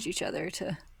encourage each other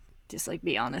to just like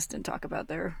be honest and talk about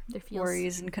their feels.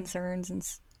 worries and concerns and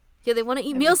Yeah, they want to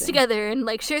eat meals Everything. together and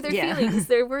like share their Yeah. feelings,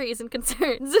 their worries and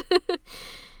concerns.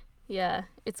 Yeah,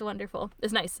 it's wonderful.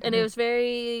 It's nice. And it was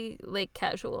very like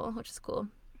casual, which is cool.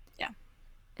 Yeah.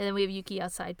 And then we have Yuki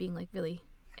outside being like really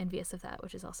envious of that,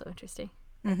 which is also interesting,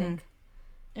 I think.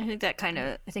 I think that kind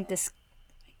of, I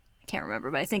can't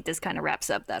remember, but I think this kind of wraps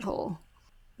up that whole,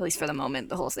 at least for the moment,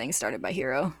 the whole thing started by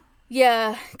Hiro.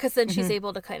 Yeah, because then she's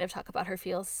able to kind of talk about her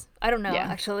feels. I don't know, Yeah.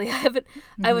 actually. I haven't.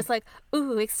 I was like,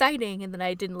 ooh, exciting, and then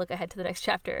I didn't look ahead to the next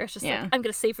chapter. It's just Yeah. like, I'm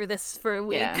gonna savor this for a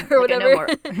week Yeah. or Like, I whatever.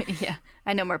 know more, yeah.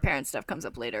 I know more parent stuff comes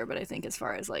up later, but I think as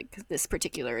far as like this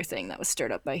particular thing that was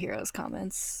stirred up by Hiro's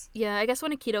comments. Yeah, I guess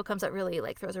when Aikido comes up, really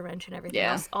like throws a wrench in everything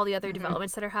Yeah. else. All the other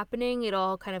developments that are happening, it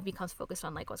all kind of becomes focused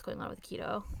on like what's going on with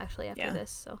Aikido actually after Yeah.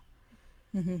 this. So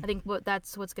I think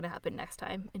that's what's gonna happen next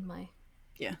time in my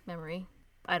Yeah. memory.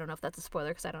 I don't know if that's a spoiler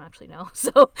because I don't actually know.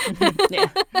 So Yeah.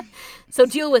 so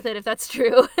deal with it if that's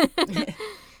true.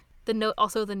 The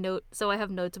note. So I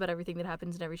have notes about everything that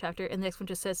happens in every chapter, and the next one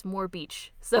just says more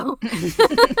beach. So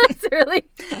it's really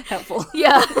Helpful.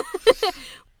 yeah.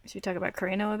 Should we talk about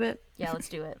Kureno a bit? Yeah, let's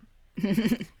do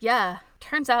it. Yeah,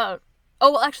 turns out.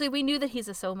 Oh well, actually, we knew that he's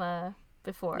a Soma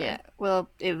before. Yeah. Well,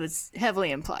 it was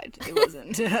heavily implied. It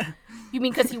wasn't. You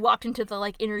mean because he walked into the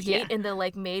like inner gate Yeah. and the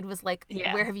like maid was like,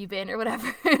 Yeah. "Where have you been?" or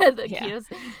whatever. The Yeah. Kido's-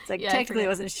 It's like Yeah, I technically it forget.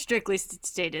 wasn't strictly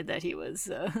stated that he was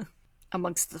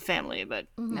amongst the family, but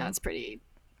no, it's pretty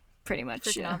pretty much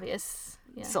freaking obvious.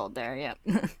 Yeah. sold there. Yep.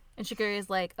 And Shigure is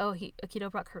like, oh, Akito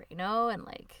brought Kureno, and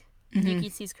like Yuki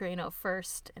sees Kureno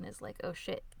first and is like, oh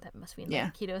shit, that must mean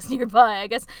like Akito's nearby. I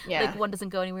guess like one doesn't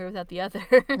go anywhere without the other.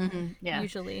 Yeah.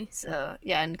 Usually. So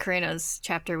yeah, in Kureno's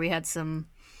chapter, we had some,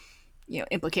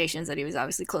 implications that he was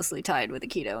obviously closely tied with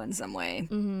Akito in some way,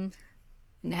 and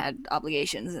had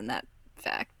obligations in that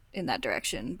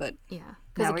direction. But yeah,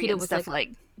 because Akito was stuff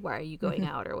like, why are you going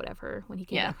out or whatever when he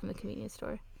came back from the convenience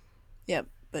store. Yep.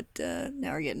 But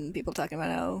now we're getting people talking about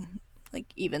how like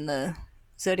even the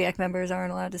Zodiac members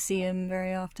aren't allowed to see him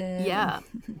very often. Yeah.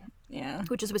 Yeah.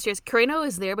 Which is mysterious. Kureno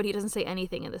is there, but he doesn't say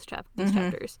anything in these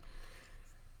chapters.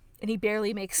 And he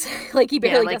barely makes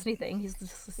does anything. He's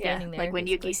just standing there. Like when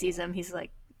Yuki sees him, he's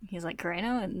like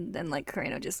Kureno, and then like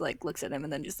Kureno just like looks at him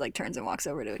and then just like turns and walks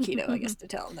over to Akito, I guess, to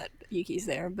tell him that Yuki's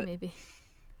there. But maybe.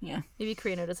 Yeah. Maybe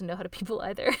Kureno doesn't know how to people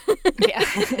either.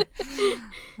 Yeah.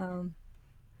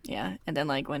 Yeah, and then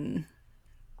like when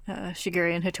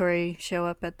Shigure and Hattori show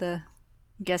up at the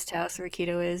guest house where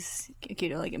Akito is,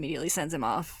 Akito like immediately sends him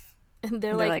off. And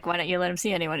they're like, why don't you let him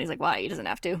see anyone? He's like, why? He doesn't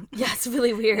have to. Yeah, it's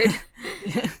really weird.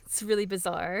 It's really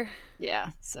bizarre.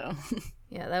 Yeah, so.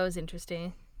 Yeah, that was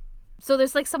interesting. So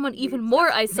there's like someone even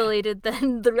more isolated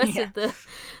than the rest of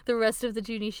the rest of the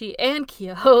Junichi and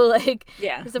Kyo. Like,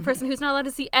 there's a person who's not allowed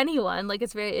to see anyone. Like,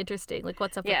 it's very interesting. Like,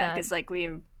 what's up with that? Yeah, because like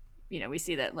we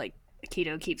see that like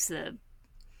Akito keeps the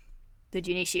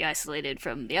Junichi isolated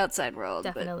from the outside world.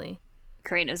 Definitely. But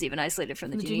Kureno's even isolated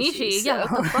from the Junichi. So.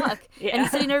 Yeah, what the fuck? And he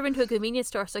said he'd never been to a convenience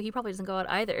store, so he probably doesn't go out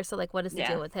either. So, like, what is the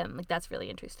deal with him? Like, that's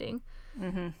really interesting.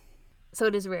 So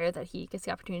it is rare that he gets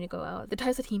the opportunity to go out. The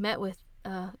times that he met with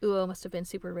Uo must have been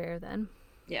super rare then.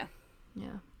 Yeah.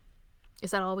 Yeah. Is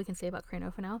that all we can say about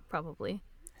Kureno for now? Probably.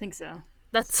 I think so.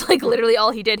 That's like literally all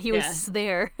he did. He was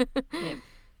there. Yeah.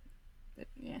 But,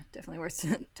 yeah, definitely worth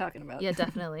talking about. Yeah,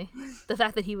 definitely. The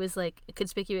fact that he was like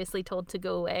conspicuously told to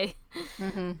go away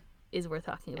is worth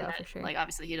talking about for sure. Like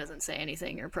obviously he doesn't say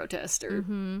anything or protest or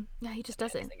yeah, he just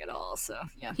doesn't anything at all. So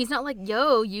yeah, he's not like,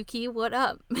 yo, Yuki, what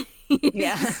up?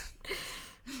 Yeah.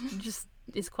 just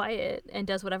is quiet and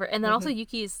does whatever. And then also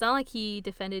Yuki, it's not like he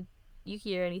defended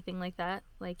Yuki or anything like that.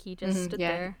 Like he just stood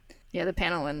there. Yeah, the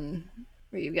panel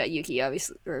where you've got Yuki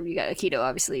obviously, or you got Akito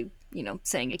obviously,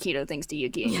 saying Akito things to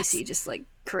Yuki, and you see just like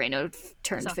Kureno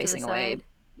turned facing away,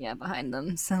 behind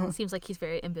them. So it seems like he's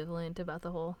very ambivalent about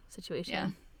the whole situation. Yeah.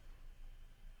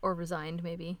 Or resigned,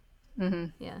 maybe.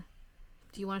 Yeah.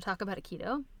 Do you want to talk about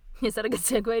Akito? Is that a good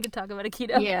segue to talk about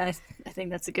Akito? Yeah, I think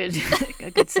that's a good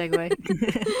segue.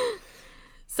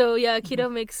 So yeah,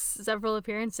 Akito makes several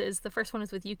appearances. The first one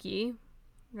is with Yuki,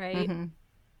 right?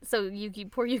 So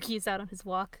poor Yuki is out on his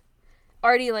walk,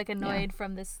 already like annoyed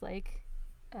from this like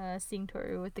seeing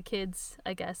Toru with the kids,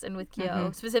 I guess, and with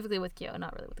Kyo, specifically with Kyo,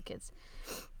 not really with the kids.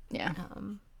 Yeah.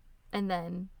 And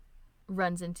then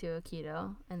runs into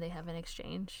Akito, and they have an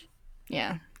exchange.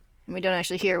 Yeah, and we don't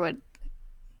actually hear what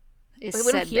is said.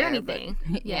 We don't hear there, anything.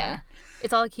 But, yeah,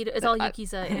 it's all Akito. It's all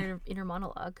Yuki's inner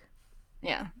monologue.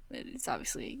 Yeah, it's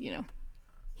obviously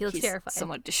he looks terrified,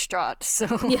 somewhat distraught. So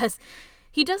yes,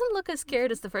 he doesn't look as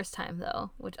scared as the first time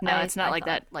though. Which it's not like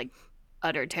that like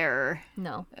utter terror.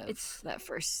 No, it's that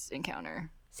first encounter.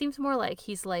 Seems more like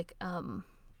he's like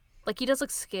he does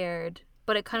look scared,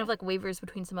 but it kind of like wavers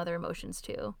between some other emotions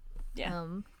too. Yeah.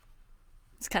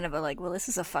 It's kind of a like, well, this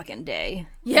is a fucking day.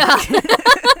 Yeah.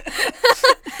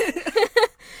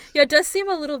 Yeah, it does seem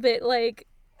a little bit like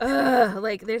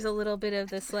there's a little bit of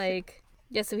this like,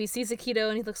 so he sees Akito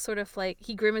and he looks sort of like,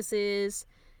 he grimaces,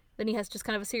 then he has just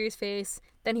kind of a serious face,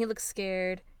 then he looks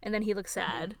scared, and then he looks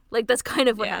sad. Like that's kind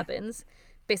of what happens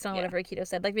based on whatever Akito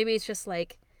said. Like maybe it's just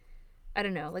like, I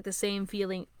don't know, like the same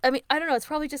feeling. I mean, I don't know, it's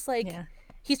probably just like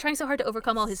he's trying so hard to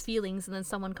overcome all his feelings and then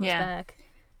someone comes back.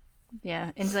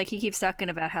 Yeah, and it's like he keeps talking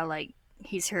about how like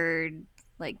he's heard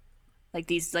like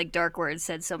these like dark words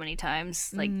said so many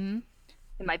times. Like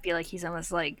it might be like he's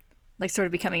almost like sort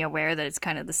of becoming aware that it's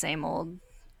kind of the same old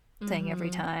thing every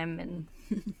time. And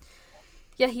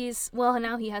yeah,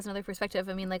 now he has another perspective.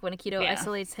 I mean, like when Akito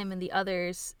isolates him and the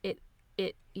others, it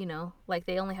like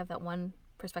they only have that one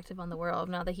perspective on the world.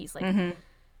 Now that he's like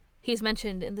he's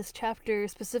mentioned in this chapter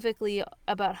specifically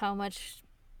about how much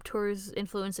Toru's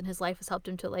influence in his life has helped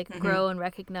him to like grow and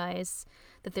recognize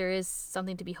that there is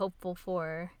something to be hopeful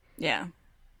for. Yeah.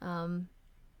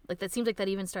 Like that seems like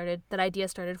that idea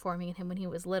started forming in him when he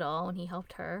was little, when he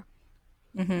helped her.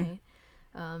 Right?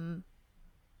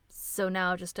 So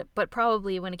now but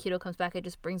probably when Akito comes back, it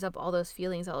just brings up all those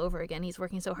feelings all over again. He's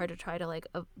working so hard to try to like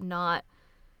not,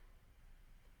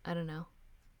 I don't know,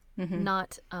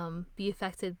 not be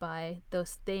affected by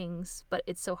those things, but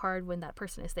it's so hard when that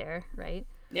person is there, right?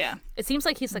 Yeah. It seems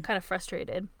like he's like kind of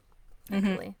frustrated.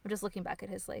 Actually, I'm just looking back at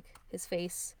his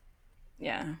face.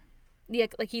 Yeah. Yeah,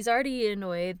 like he's already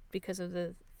annoyed because of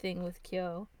the thing with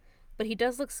Kyo, but he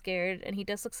does look scared and he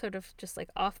does look sort of just like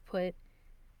off put.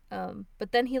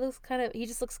 But then he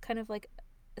just looks kind of like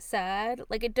sad.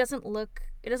 Like it doesn't look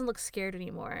scared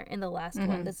anymore in the last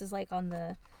one. This is like on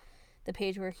the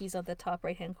page where he's on the top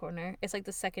right hand corner. It's like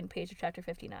the second page of chapter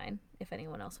 59. If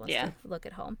anyone else wants to look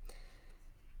at home,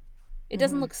 it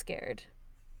doesn't look scared.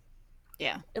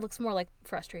 Yeah. It looks more like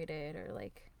frustrated or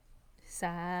like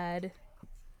sad.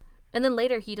 And then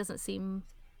later he doesn't seem,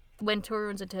 when Toru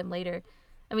runs into him later,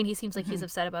 I mean, he seems like he's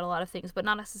upset about a lot of things, but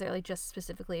not necessarily just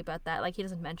specifically about that. Like, he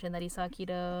doesn't mention that he saw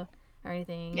Akito or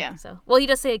anything. Yeah. So, well, he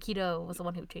does say Akito was the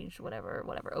one who changed whatever,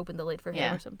 opened the lid for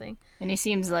him or something. And he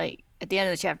seems like, at the end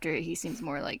of the chapter, he seems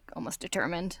more like almost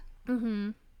determined.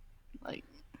 Like,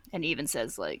 and he even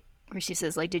says, like, where she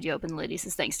says, like, did you open the lid? He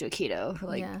says, thanks to Akito.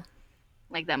 Like,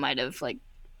 like that might have, like,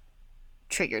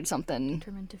 triggered something.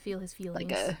 Determined to feel his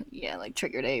feelings. Like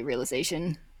triggered a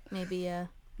realization. Maybe, yeah.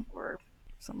 Or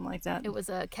something like that. It was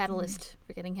a catalyst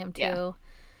for getting him to,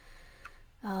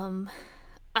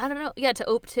 I don't know,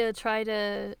 to try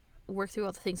to work through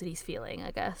all the things that he's feeling,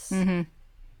 I guess.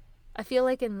 I feel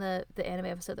like in the anime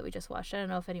episode that we just watched, I don't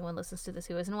know if anyone listens to this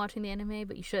who isn't watching the anime,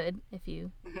 but you should if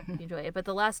you enjoy it. But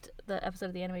the episode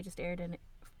of the anime just aired, and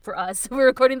for us, we're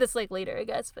recording this like later, I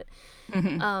guess. But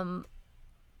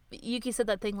Yuki said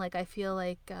that thing like, I feel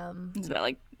like it's about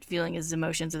like feeling his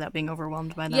emotions without being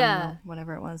overwhelmed by them, or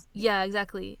whatever it was. Yeah,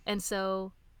 exactly. And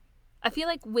so I feel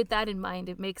like with that in mind,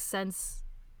 it makes sense.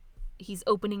 He's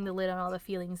opening the lid on all the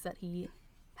feelings that he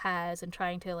has and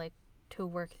trying to like to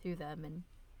work through them and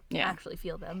actually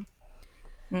feel them.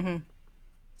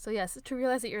 So yes, to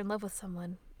realize that you're in love with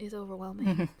someone is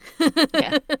overwhelming.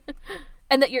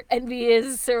 And that you're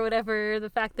envious or whatever. The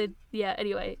fact that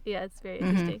anyway, it's very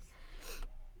interesting.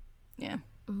 Yeah.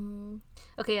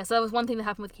 Okay, so that was one thing that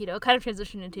happened with Akito. It kind of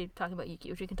transitioned into talking about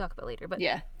Yuki, which we can talk about later. But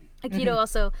Akito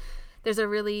also, there's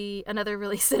another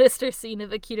really sinister scene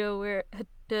of Akito where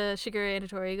Shigure and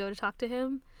Hattori go to talk to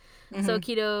him. So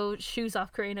Akito shoos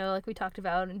off Kureno, like we talked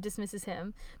about, and dismisses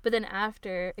him. But then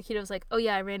after, Akito's like, oh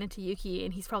yeah, I ran into Yuki,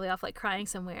 and he's probably off like crying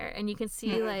somewhere. And you can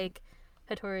see like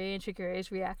Hattori and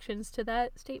Shigure's reactions to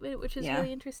that statement, which is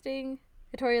really interesting.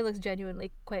 Hattori looks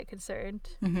genuinely quite concerned.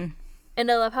 And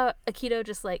I love how Akito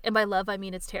just like, and by love I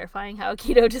mean it's terrifying how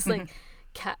Akito just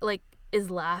like is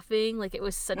laughing like it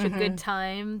was such a good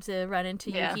time to run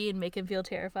into Yuki and make him feel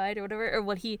terrified or whatever, or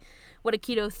what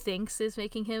Akito thinks is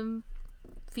making him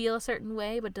feel a certain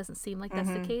way, but doesn't seem like that's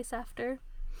the case after.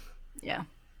 Yeah.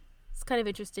 It's kind of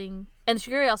interesting. And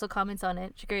Shigure also comments on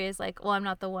it. Shigure is like, well, I'm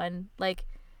not the one, like,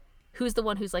 who's the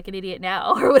one who's like an idiot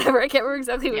now or whatever. I can't remember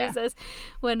exactly what he says.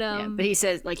 When but he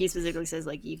says, like, he specifically says,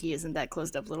 like, Yuki isn't that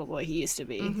closed up little boy he used to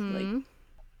be. Like,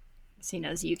 he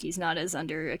knows Yuki's not as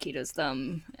under Akito's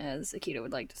thumb as Akito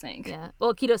would like to think. Yeah.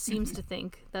 Well, Akito seems to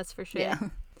think, that's for sure.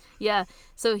 Yeah.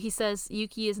 So he says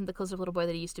Yuki isn't the closed up little boy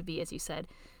that he used to be, as you said.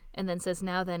 And then says,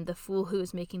 now then, the fool who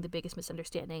is making the biggest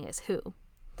misunderstanding is who.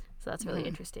 So that's really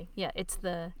interesting. Yeah, it's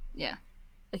the... Yeah.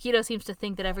 Akito seems to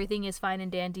think that everything is fine and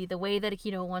dandy the way that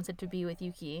Akito wants it to be with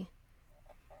Yuki.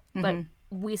 But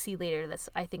we see later that's,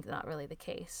 I think, not really the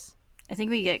case. I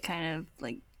think we get kind of,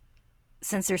 like,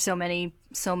 since there's so many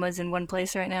Somas in one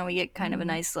place right now, we get kind of a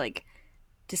nice, like,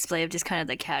 display of just kind of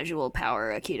the casual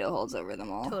power Akito holds over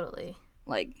them all. Totally.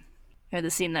 Like, or the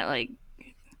scene that, like,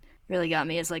 really got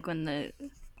me is, like, when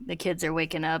the kids are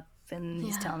waking up and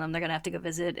he's telling them they're gonna have to go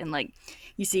visit, and like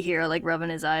you see Hiro like rubbing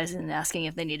his eyes and asking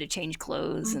if they need to change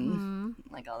clothes and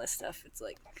like all this stuff. It's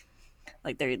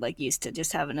like they're like used to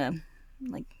just having to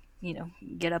like, you know,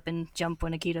 get up and jump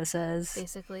when Akito says,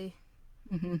 basically.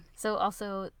 So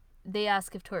also they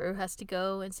ask if Toru has to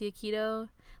go and see Akito.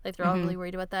 Like they're all really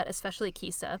worried about that, especially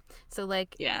Kisa. So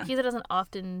like Kisa doesn't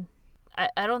often,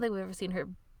 I don't think we've ever seen her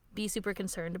be super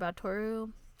concerned about Toru.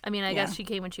 I mean, I guess she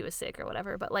came when she was sick or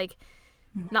whatever, but like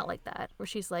not like that, where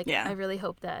she's like, I really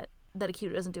hope that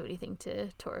Akito doesn't do anything to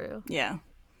Toru. Yeah.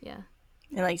 And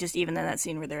like just even in that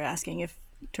scene where they're asking if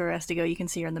Toru has to go, you can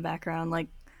see her in the background like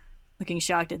looking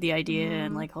shocked at the idea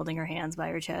and like holding her hands by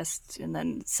her chest and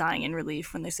then sighing in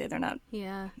relief when they say they're not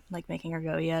like making her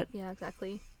go yet. Yeah,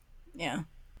 exactly. Yeah.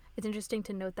 It's interesting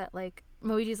to note that like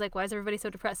Moichi's like, why is everybody so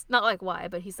depressed? Not like why,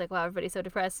 but he's like, wow, everybody's so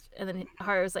depressed. And then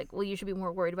Haru's like, well, you should be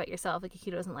more worried about yourself. Like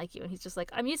Akito doesn't like you. And he's just like,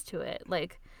 I'm used to it.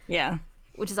 Like,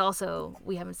 which is also,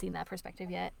 we haven't seen that perspective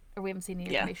yet, or we haven't seen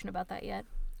any information about that yet.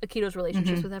 Akito's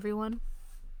relationships with everyone.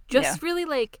 Just really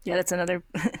like... Yeah, that's another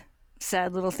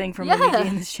sad little thing for Yeah. Momiji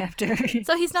in this chapter.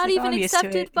 So he's not like, even I'm used to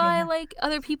accepted it. by Yeah. like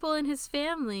other people in his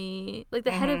family, like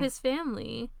the head of his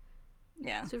family.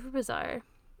 Yeah. Super bizarre.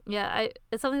 Yeah,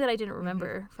 it's something that I didn't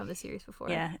remember from the series before.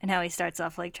 Yeah, and how he starts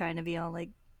off like trying to be all like,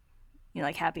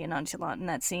 like happy and nonchalant in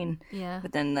that scene, Yeah.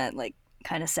 but then that like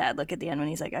kind of sad look at the end when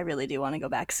he's like, I really do want to go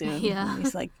back soon. Yeah. And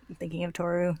he's like thinking of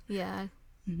Toru. Yeah.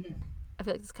 I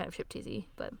feel like it's kind of ship-teasy,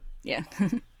 but Yeah.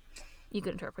 you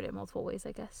could interpret it multiple ways,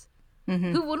 I guess.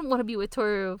 Mm-hmm. Who wouldn't want to be with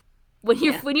Toru when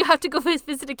you Yeah. when you have to go visit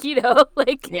Akito?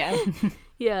 Like, Yeah.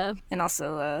 yeah, And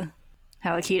also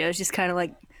how Akito is just kind of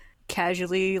like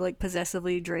casually, like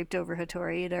possessively draped over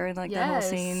Hattori during like that whole Yes.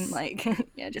 scene. Like,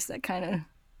 yeah, just that kind of.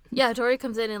 yeah. Tori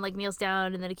comes in and like kneels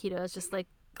down, and then Akito is just like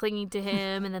clinging to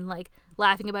him, and then like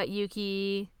laughing about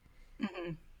Yuki.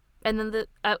 And then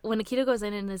when Akito goes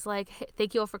in and is like, hey,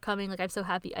 "Thank you all for coming. Like, I'm so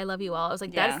happy. I love you all." I was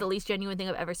like, "That is Yeah. the least genuine thing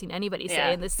I've ever seen anybody say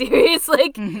Yeah. in this series."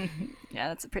 Like, Yeah,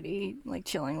 that's a pretty like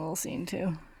chilling little scene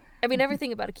too. I mean,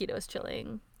 everything about Akito is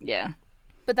chilling, Yeah.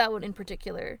 but that one in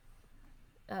particular,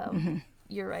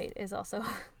 you're right, is also.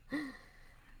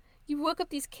 You woke up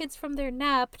these kids from their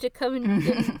nap to come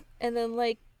and then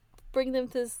like bring them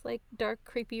to this like dark,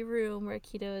 creepy room where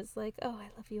Akito is like, "Oh, I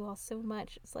love you all so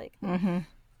much." It's like,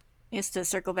 Just to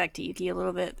circle back to Yuki a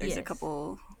little bit, there's a Yes.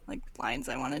 couple like lines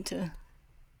I wanted to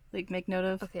like make note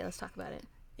of. okay, let's talk about it.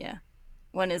 Yeah.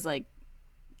 One is like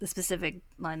the specific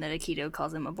line that Akito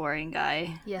calls him a boring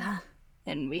guy, Yeah,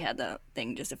 and we had the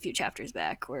thing just a few chapters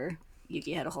back where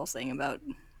Yuki had a whole thing about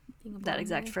being a that boring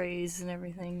exact guy. phrase and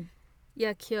everything.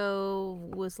 Yeah, Kyo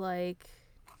was like,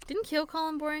 didn't Kyo call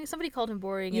him boring? Somebody called him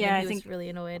boring, and Yeah, then I he was think- really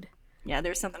annoyed. Yeah,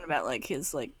 there's something about like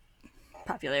his like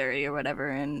popularity or whatever,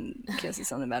 and Kyo said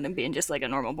something about him being just like a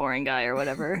normal boring guy or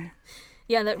whatever.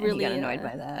 Yeah, that And really he got annoyed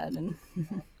by that, and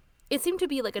It seemed to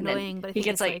be like then annoying, but I he think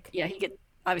gets it's like, yeah, he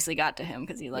obviously got to him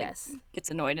because he like yes, gets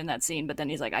annoyed in that scene, but then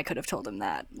he's like, I could have told him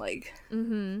that, like.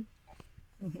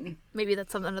 maybe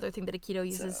that's another thing that Akito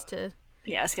uses to.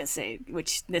 Yeah, I was gonna say,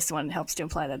 which this one helps to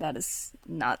imply that that is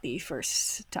not the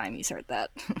first time he's heard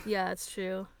that. Yeah, it's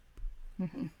true.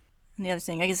 And the other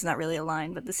thing, I guess it's not really a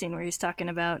line, but the scene where he's talking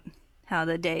about how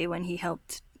the day when he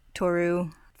helped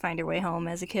Toru find her way home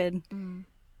as a kid, and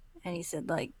he said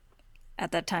like,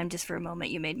 at that time, just for a moment,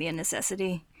 you made me a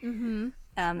necessity.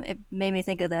 It made me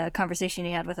think of the conversation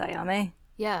he had with Ayame,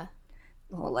 Yeah,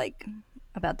 the whole like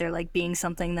about there like being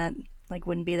something that like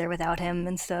wouldn't be there without him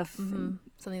and stuff. And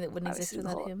something that wouldn't exist obviously the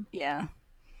without whole- him. Yeah.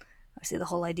 Obviously, the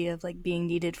whole idea of like being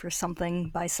needed for something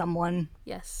by someone.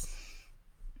 Yes,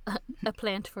 a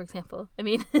plant, for example. I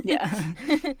mean, Yeah.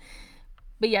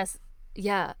 but yes,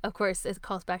 yeah, of course, it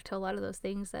calls back to a lot of those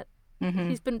things that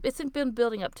it's been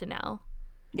building up to now.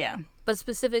 Yeah. But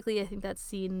specifically, I think that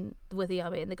scene with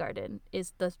Yame in the garden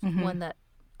is the one that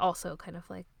also kind of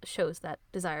like shows that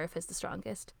desire of his the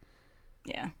strongest.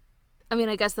 Yeah. I mean,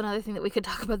 I guess another thing that we could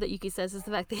talk about that Yuki says is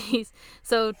the fact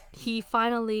that he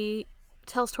finally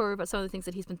tells Toru about some of the things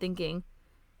that he's been thinking.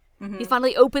 He's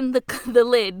finally opened the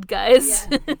lid, guys.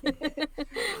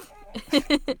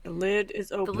 The lid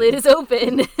is open. The lid is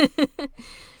open.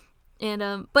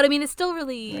 And but I mean, it's still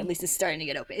really. Or at least it's starting to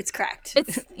get open. It's cracked.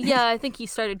 It's yeah. I think he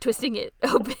started twisting it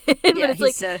open, but yeah,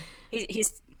 it's like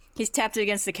he's tapped it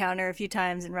against the counter a few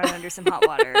times and run under some hot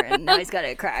water, and now he's got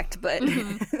it cracked. But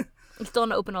it's still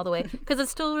not open all the way because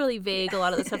it's still really vague. A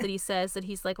lot of the stuff that he says that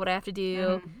he's like, what I have to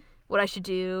do, what I should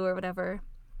do, or whatever.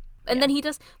 And then he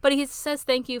does, but he says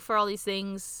thank you for all these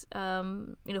things,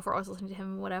 for always listening to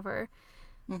him, whatever.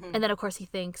 And then of course he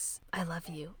thinks I love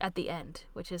you at the end,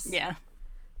 which is yeah,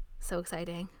 so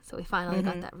exciting. So we finally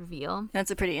got that reveal. that's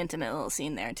a pretty intimate little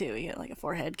scene there too. You get like a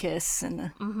forehead kiss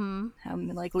and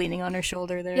him like leaning on her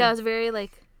shoulder there. Yeah, it's very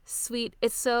like sweet.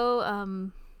 It's so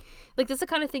like that's the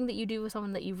kind of thing that you do with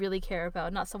someone that you really care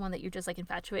about, not someone that you're just like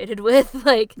infatuated with.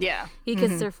 Like Yeah. he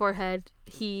kisses her forehead.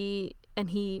 He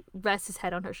rests his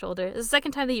head on her shoulder. It's the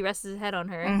second time that he rests his head on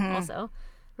her. Also,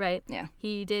 right? Yeah.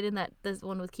 He did in this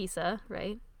one with Kisa,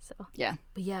 right? So Yeah.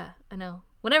 but yeah, I know.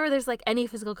 Whenever there's like any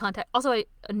physical contact, also I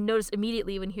noticed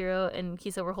immediately when Hiro and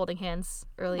Kisa were holding hands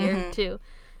earlier too,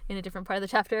 in a different part of the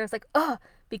chapter. I was like, oh,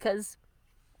 because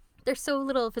there's so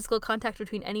little physical contact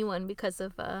between anyone because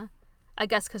of, I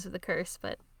guess because of the curse,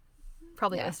 but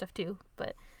probably Yeah. other stuff too.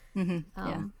 But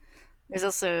Yeah. There's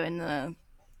also in the.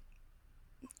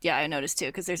 Yeah, I noticed too,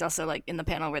 because there's also like in the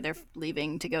panel where they're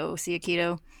leaving to go see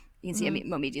Akito, you can see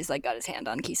Momiji's like got his hand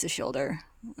on Kisa's shoulder,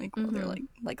 like while they're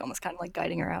like almost kind of like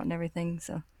guiding her out and everything.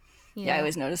 So yeah, I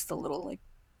always noticed the little like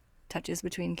touches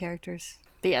between characters.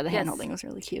 But yeah, the hand holding was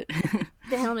really cute.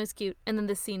 the hand is cute, and then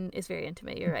this scene is very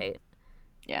intimate. You're right.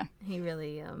 Yeah. He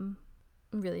really,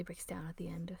 really breaks down at the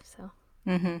end. So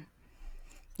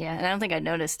Yeah, and I don't think I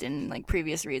noticed in like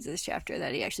previous reads of this chapter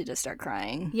that he actually does start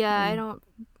crying. Yeah, And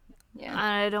yeah.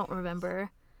 I don't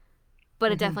remember,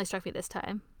 but it Hmm. definitely struck me this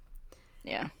time.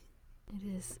 Yeah.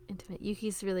 It is intimate.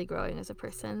 Yuki's really growing as a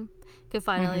person. Could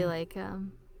finally Hmm.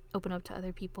 open up to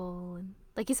other people, and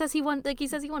he says he wanted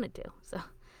to. So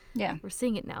Yeah. we're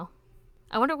seeing it now.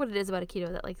 I wonder what it is about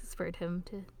Akito that like spurred him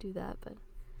to do that, but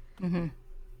Hmm.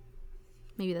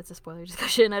 maybe that's a spoiler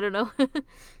discussion. I don't know.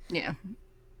 Yeah.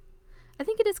 I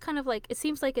think it is kind of like it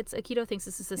seems like it's Akito thinks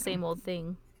this is the same old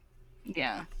thing.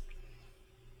 Yeah.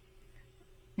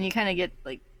 And you kind of get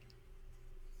like,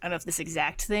 I don't know if this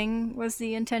exact thing was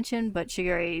the intention, but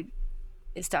Shigure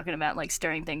is talking about like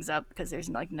stirring things up because there's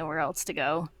like nowhere else to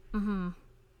go. Mm-hmm.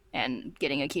 And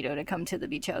getting Akito to come to the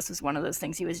beach house was one of those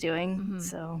things he was doing. Mm-hmm.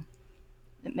 So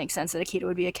it makes sense that Akito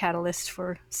would be a catalyst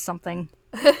for something.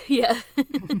 Yeah.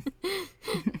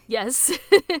 Yes.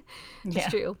 It's Yeah.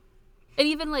 true. And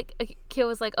even like Akito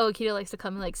was like, oh, Akito likes to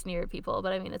come and like sneer at people,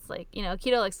 but I mean, it's like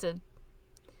Akito likes to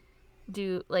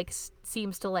do like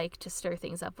seems to like to stir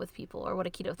things up with people, or what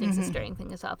Akito thinks is stirring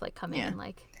things up, like coming and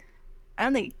like. I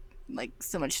don't think like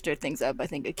so much stir things up. I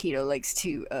think Akito likes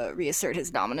to reassert his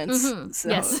dominance. Mm-hmm. So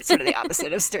Yes. it's sort of the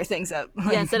opposite of stir things up.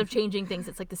 Yeah, instead of changing things,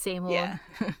 it's like the same old. Yeah.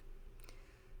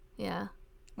 Yeah.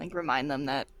 Like remind them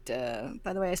that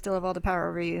by the way, I still have all the power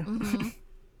over you. Mm-hmm.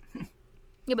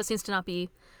 Yeah, but seems to not be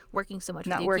working so much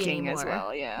Not with Yuki working anymore. as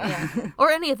well, yeah.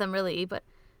 Or any of them really, but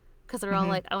because they're all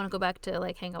like, I want to go back to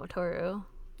like hang out with Toru.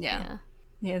 Yeah.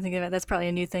 Yeah, think about that's probably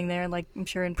a new thing there. Like I'm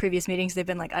sure in previous meetings they've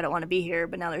been like, I don't want to be here,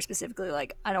 but now they're specifically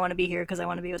like, I don't want to be here because I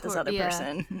want to be with this other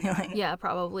person. Like, Yeah,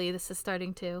 probably this is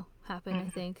starting to happen. I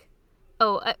think.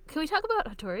 Oh, can we talk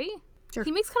about Hattori? Sure.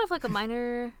 He makes kind of like a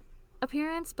minor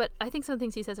appearance, but I think some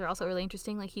things he says are also really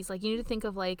interesting. Like he's like, you need to think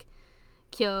of like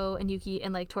Kyo and Yuki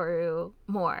and like Toru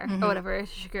more or whatever,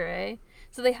 Shigure.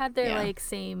 So they had their like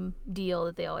same deal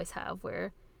that they always have,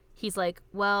 where he's like,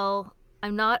 well,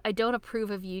 I don't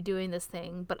approve of you doing this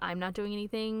thing, but I'm not doing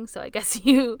anything, so I guess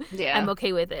I'm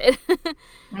okay with it.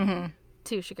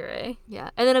 To Shigure. Yeah.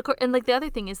 And then of course, and like the other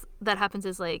thing is that happens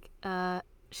is like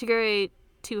Shigure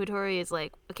to Hattori is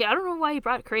like, okay, I don't know why he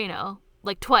brought Kureno.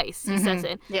 Like twice he says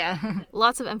it. Yeah.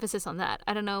 Lots of emphasis on that.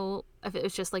 I don't know if it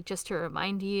was just to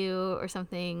remind you or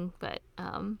something, but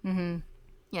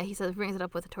yeah, he brings it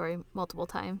up with Hattori multiple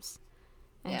times.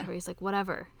 And Tori's like,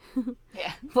 whatever.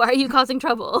 Yeah. Why are you causing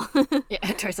trouble? Yeah.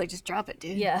 Tori's like, just drop it,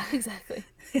 dude. Yeah, exactly.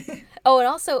 Oh, and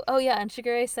also, and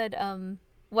Shigure said,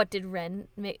 what did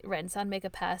Ren-san make a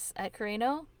pass at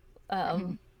Kureno?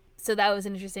 So that was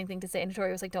an interesting thing to say. And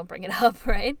Tori was like, don't bring it up,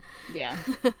 right? Yeah.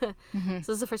 So this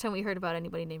is the first time we heard about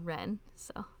anybody named Ren.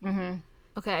 So.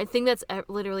 Okay, I think that's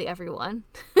literally everyone.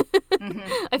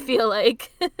 I feel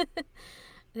like. I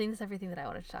think that's everything that I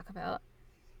wanted to talk about.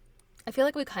 I feel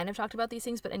like we kind of talked about these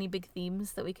things, but any big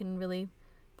themes that we can really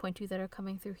point to that are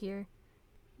coming through here?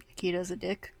 Akito's a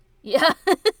dick. Yeah.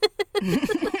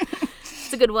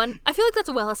 It's a good one. I feel like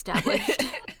that's well established.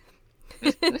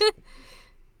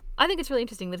 I think it's really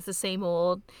interesting that it's the same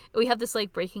old. We have this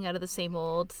like breaking out of the same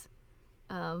old.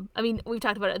 I mean, we've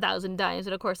talked about it 1,000 times,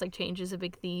 but of course, like change is a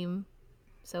big theme.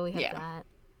 So we have that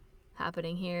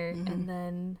happening here, and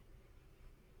then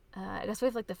I guess we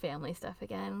have like the family stuff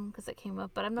again because it came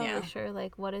up, but I'm not really sure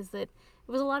like what is it.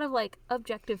 It was a lot of like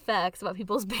objective facts about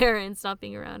people's parents not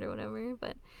being around or whatever,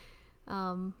 but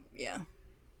I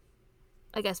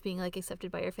guess being like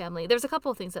accepted by your family. There's a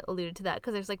couple of things that alluded to that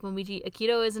because there's like Momiji.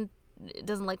 Akito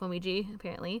doesn't like Momiji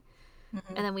apparently,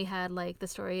 and then we had like the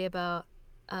story about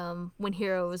when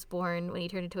Hiro was born, when he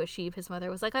turned into a sheep, his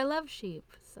mother was like, "I love sheep."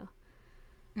 So,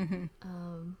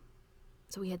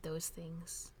 so we had those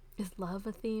things. Is love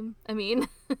a theme? I mean,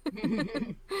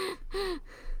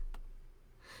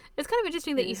 it's kind of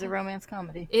interesting that It's a romance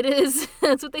comedy. It is.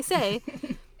 That's what they say.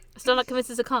 Still not convinced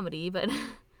it's a comedy, but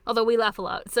although we laugh a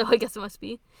lot, so I guess it must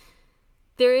be.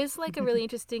 There is like a really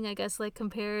interesting, I guess, like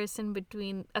comparison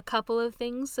between a couple of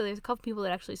things. So there's a couple people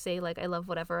that actually say like, "I love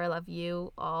whatever, I love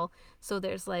you all." So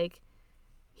there's like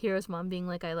Hiro's mom being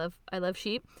like, I love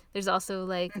sheep." There's also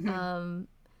like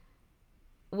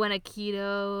when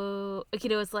Akito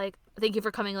is like, "Thank you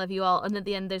for coming, I love you all," and at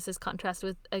the end there's this contrast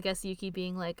with, I guess, Yuki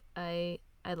being like, I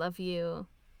love you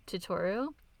to Toru.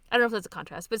 I don't know if that's a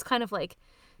contrast, but it's kind of like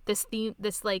this theme,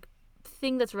 this like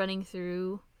thing that's running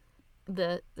through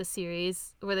the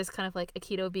series, where there's kind of like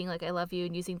Akito being like, "I love you,"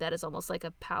 and using that as almost like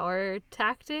a power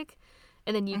tactic,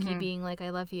 and then Yuki being like, "I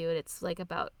love you," and it's like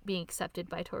about being accepted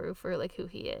by Toru for like who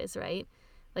he is, right?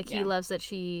 Like he loves that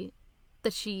she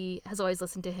has always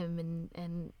listened to him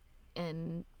and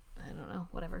I don't know,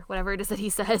 whatever it is that he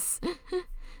says.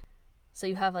 So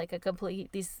you have like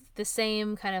the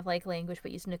same kind of like language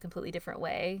but used in a completely different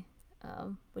way,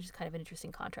 which is kind of an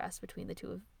interesting contrast between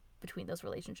between those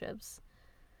relationships.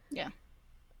 Yeah.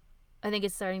 I think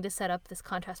it's starting to set up this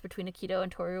contrast between Akito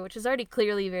and Toru, which is already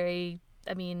clearly very,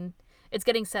 I mean, it's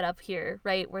getting set up here,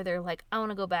 right? Where they're like, I want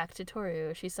to go back to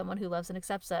Toru. She's someone who loves and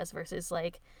accepts us, versus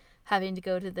like having to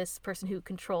go to this person who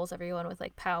controls everyone with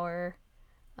like power,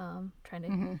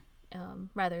 trying to,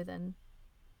 rather than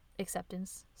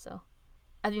acceptance. So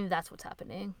I think that's what's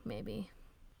happening, maybe.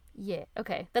 Yeah,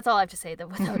 okay. That's all I have to say, though,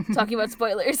 without talking about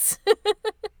spoilers.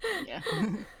 Yeah.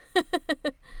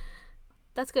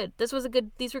 That's good. These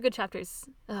were good chapters.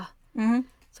 So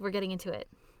we're getting into it.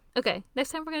 Okay,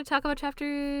 next time we're going to talk about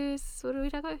chapters, what did we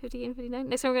talk about? 58 and 59?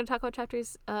 Next time we're going to talk about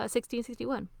chapters 60 and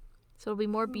 61. So it'll be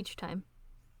more beach time,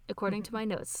 according to my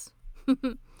notes. If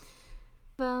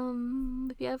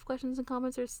you have questions and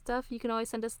comments or stuff, you can always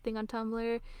send us a thing on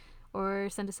Tumblr or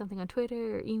send us something on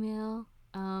Twitter or email.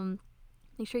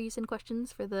 Make sure you send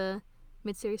questions for the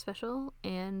mid-series special.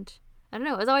 And I don't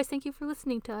know, as always, thank you for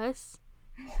listening to us.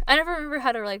 I never remember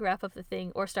how to like wrap up the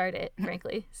thing or start it,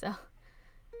 frankly. So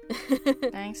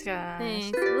Thanks, guys.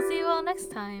 thanks. We'll see you all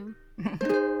next time.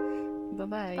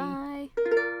 Bye-bye. Bye.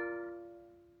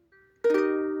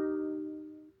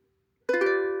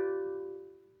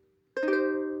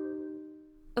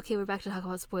 Okay, we're back to talk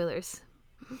about spoilers.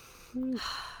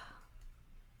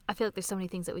 I feel like there's so many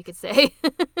things that we could say.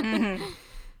 Yeah.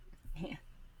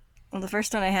 Well, the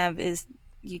first one I have is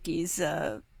Yuki's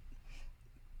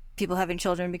people having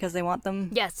children because they want them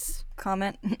Yes.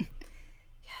 comment.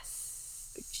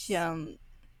 Yes. Which,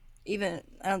 even,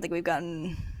 I don't think we've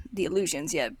gotten the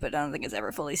illusions yet, but I don't think it's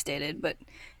ever fully stated, but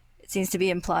it seems to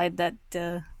be implied that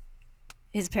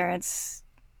his parents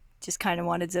just kind of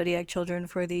wanted Zodiac children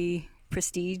for the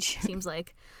prestige. Seems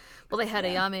like. Well, they had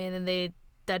Ayame, and then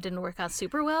that didn't work out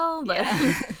super well, but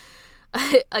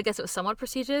I guess it was somewhat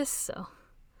prestigious, so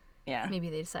Yeah.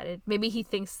 Maybe he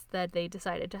thinks that they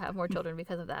decided to have more children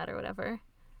because of that or whatever.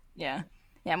 Yeah.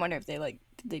 Yeah, I'm wondering if did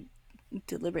they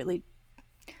deliberately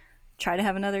try to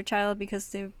have another child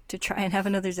to try and have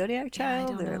another Zodiac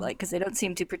child, don't or know. like because they don't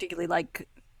seem to particularly like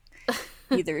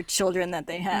either children that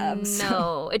they have. So.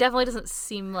 No, it definitely doesn't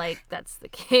seem like that's the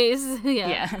case.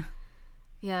 Yeah.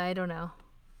 Yeah, I don't know.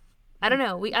 I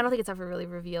don't think it's ever really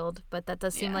revealed, but that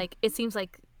does seem like, it seems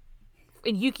like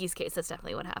in Yuki's case, that's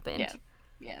definitely what happened. Yeah.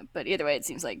 Yeah. But either way, it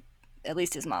seems like at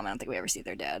least his mom, I don't think we ever see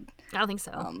their dad. I don't think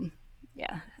so.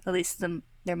 Yeah. At least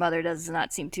their mother does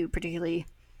not seem to particularly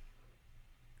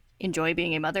enjoy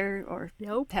being a mother or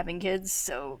having kids.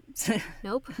 So.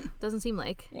 Nope. Doesn't seem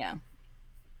like. Yeah.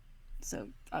 So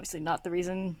obviously not the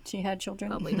reason she had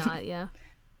children. Probably not, yeah.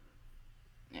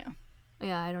 Yeah.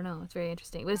 Yeah, I don't know. It's very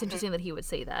interesting. But it's interesting that he would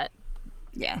say that.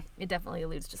 Yeah. It definitely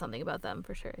alludes to something about them,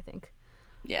 for sure, I think.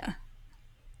 Yeah.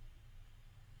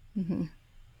 And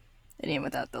even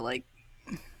without the,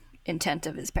 intent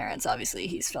of his parents, obviously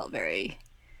he's felt very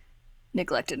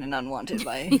neglected and unwanted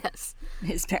by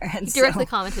his parents. He directly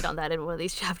commented on that in one of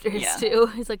these chapters, too.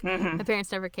 He's like, my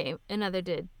parents never came, and neither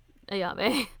did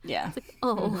Ayame. Yeah. It's like,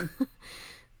 oh.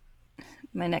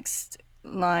 My next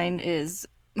line is,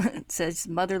 it says,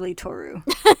 motherly Toru.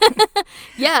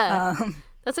 Yeah.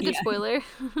 That's a good spoiler.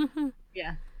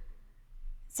 Yeah.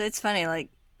 So it's funny,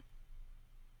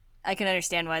 I can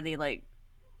understand why the,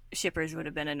 shippers would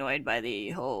have been annoyed by the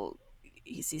whole,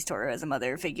 he sees Toru as a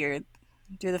mother figure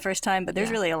through the first time, but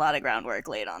there's really a lot of groundwork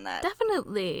laid on that.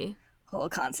 Definitely. Whole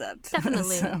concept.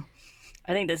 Definitely. So,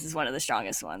 I think this is one of the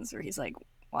strongest ones where he's,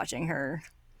 watching her.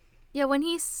 Yeah, when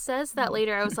he says that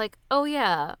later, I was like, oh,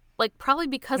 yeah. Probably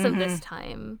because of this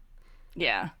time.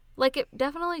 Yeah. It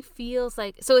definitely feels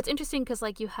like, so it's interesting because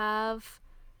you have,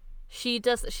 she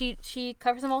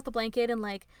covers him all with the blanket and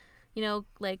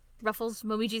ruffles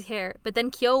Momiji's hair, but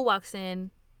then Kyo walks in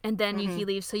and then Yuki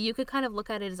leaves, so you could kind of look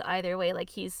at it as either way.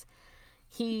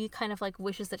 He kind of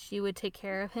wishes that she would take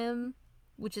care of him,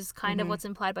 which is kind of what's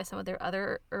implied by some of their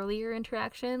other earlier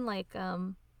interaction,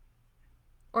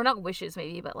 or not wishes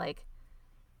maybe, but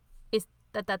is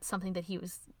that's something that he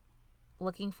was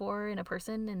looking for in a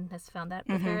person and has found that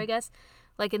with her, I guess.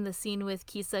 In the scene with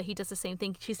Kisa, he does the same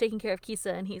thing. She's taking care of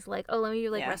Kisa and he's like, oh, let me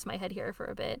rest my head here for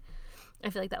a bit. I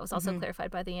feel like that was also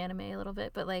clarified by the anime a little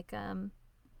bit, but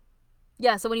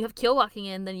so when you have Kyo walking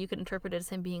in, then you could interpret it as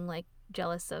him being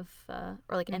jealous of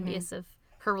or envious of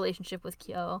her relationship with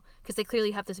Kyo, because they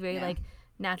clearly have this very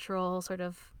natural sort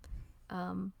of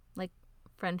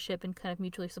friendship and kind of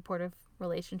mutually supportive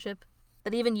relationship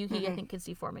that even Yuki I think can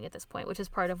see forming at this point, which is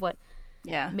part of what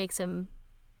makes him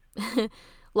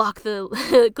close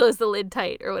the lid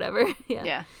tight or whatever.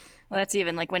 Yeah. Well, that's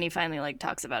even when he finally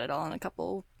talks about it all in a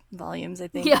couple volumes, I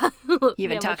think. Yeah. He even Yeah,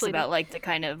 much talks later. about like the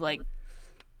kind of like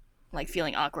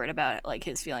feeling awkward about it, like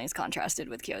his feelings contrasted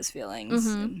with Kyo's feelings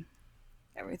and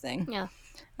everything. Yeah.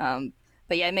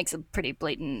 But yeah, it makes a pretty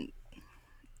blatant,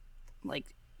 like,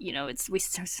 it's we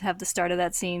have the start of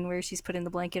that scene where she's putting the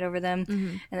blanket over them,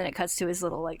 and then it cuts to his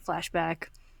little like flashback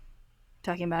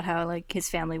talking about how like his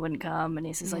family wouldn't come, and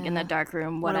he says like in Yeah. that dark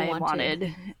room what What I I wanted.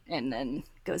 wanted, and then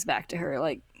goes back to her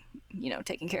like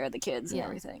taking care of the kids and Yeah.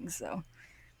 everything. So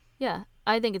Yeah.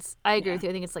 I agree Yeah. with you.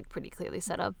 I think it's like pretty clearly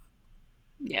set up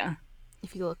yeah,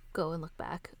 if you go and look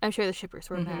back. I'm sure the shippers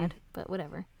were mad, but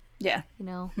whatever. yeah,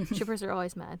 Shippers are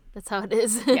always mad. That's how it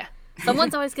is. yeah.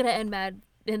 Someone's always gonna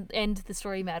end the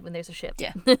story mad when there's a ship.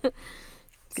 Yeah.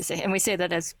 And we say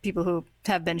that as people who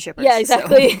have been shippers. Yeah,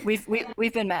 exactly. So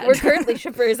we've been mad. We're currently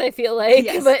shippers, I feel like,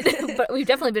 Yes. but we've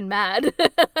definitely been mad.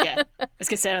 Yeah, I was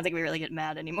gonna say I don't think we really get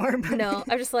mad anymore. But No,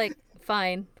 I'm just like,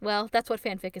 fine. Well, that's what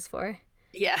fanfic is for.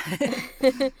 yeah,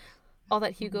 All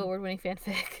that Hugo Award-winning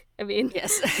fanfic. I mean,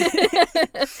 yes.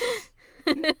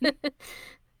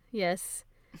 yes.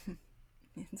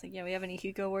 It's like, yeah, we have any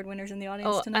Hugo Award winners in the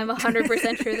audience Oh, tonight? I'm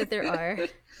 100% sure that there are.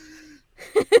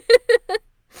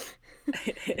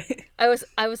 I was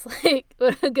like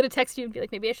gonna text you and be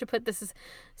like, maybe I should put this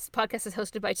podcast is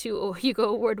hosted by 2 Hugo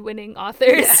Award-winning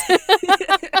authors.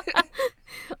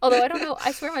 Although I don't know,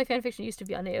 I swear my fanfiction used to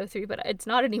be on AO3, but it's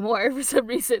not anymore for some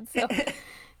reason. So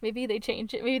maybe they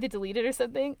changed it, maybe they deleted it or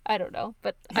something. I don't know,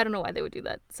 but I don't know why they would do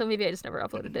that. So maybe I just never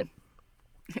uploaded it.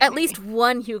 At least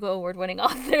one Hugo Award-winning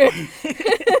author.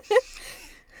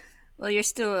 Well, you're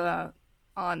still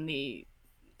on the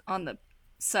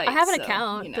site. I have an so,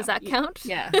 account. Does that count?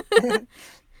 Yeah.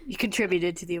 You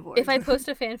contributed to the award. If I post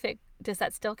a fanfic, does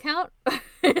that still count?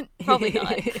 Probably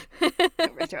not.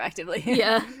 Retroactively.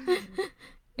 Yeah.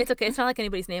 It's okay. It's not like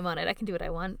anybody's name on it. I can do what I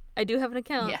want. I do have an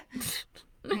account. Yeah.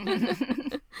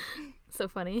 So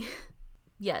funny.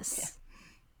 Yes. Yeah.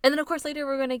 And then of course later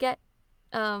we're going to get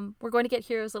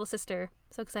Hiro's little sister.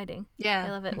 So exciting. Yeah.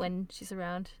 I love it when she's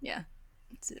around. Yeah.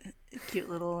 It's a cute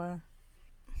little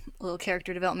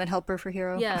character development helper for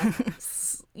Hiro. Yeah.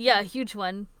 Yeah, huge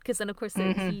one. Because then of course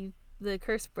the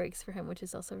curse breaks for him, which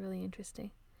is also really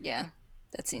interesting. Yeah.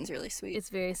 That scene's really sweet. It's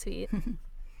very sweet.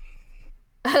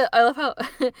 I love how,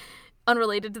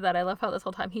 unrelated to that, I love how this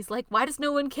whole time he's like, why does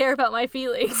no one care about my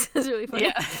feelings? It's really funny.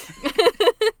 Yeah.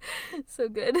 So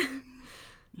good.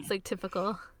 It's like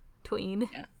typical tween.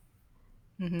 Yeah.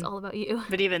 It's all about you.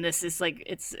 But even this is like,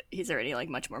 he's already like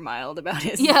much more mild about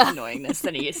his Yeah. annoyingness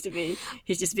than he used to be.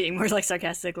 He's just being more like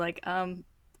sarcastic, like, I'm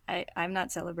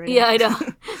not celebrating. Yeah, I know.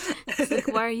 It's like,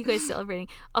 why are you guys celebrating?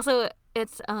 Also,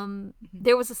 it's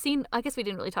there was a scene, I guess we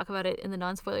didn't really talk about it in the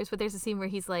non-spoilers, but there's a scene where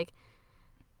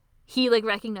he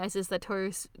recognizes that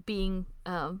Toru's being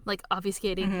like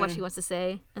obfuscating what she wants to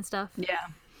say and stuff. Yeah.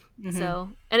 So,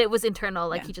 and it was internal,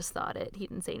 like Yeah. he just thought it. He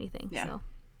didn't say anything. Yeah. So,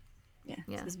 Yeah.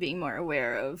 Yeah. So just being more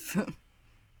aware of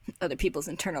other people's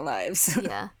internal lives.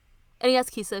 yeah. And he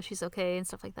asks Kisa if she's okay and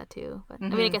stuff like that too. But I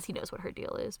mean, I guess he knows what her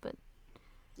deal is, but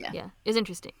Yeah. it's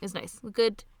interesting. It's nice.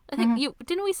 Good. I think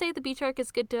didn't we say the beach arc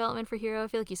is good development for Hiro? I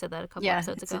feel like you said that a couple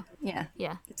episodes ago. Yeah.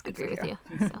 Yeah, It's good agree for with Hiro.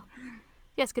 you. So,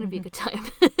 yeah, it's gonna be a good time.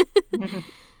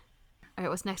 All right,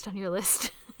 what's next on your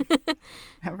list?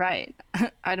 All right.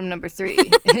 Item number 3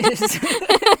 is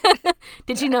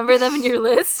Did you number them in your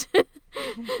list?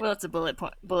 well, it's a bullet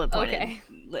pointed Okay.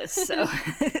 list. So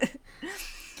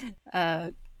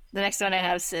the next one I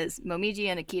have says Momiji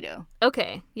and Akito.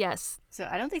 Okay. Yes. So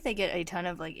I don't think they get a ton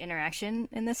of like interaction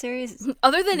in this series.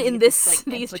 Other than in It's, this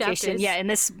like, these implication. chapters. Yeah,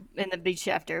 in the beach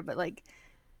chapter, but like,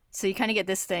 so you kind of get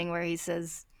this thing where he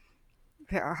says,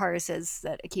 or Haru says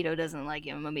that Akito doesn't like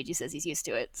him. Momiji says he's used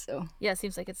to it. So Yeah, it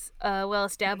seems like it's well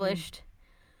established.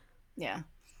 yeah,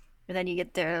 and then you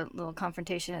get their little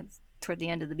confrontation toward the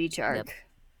end of the beach arc, Yep.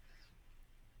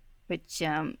 which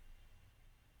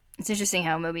it's interesting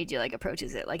how Momiji like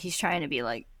approaches it. Like he's trying to be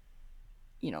like,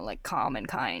 like calm and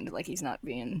kind. Like he's not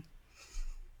being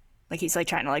like he's like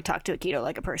trying to like talk to Akito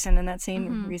like a person in that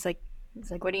scene. Where he's like,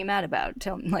 what are you mad about?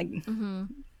 Tell him like.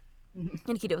 And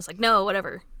Akito was like, "No,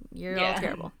 whatever. You're all Yeah.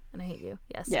 terrible, and I hate you."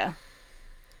 Yes. Yeah.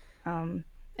 And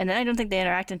then I don't think they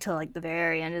interact until like the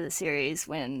very end of the series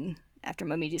when after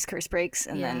Momiji's curse breaks,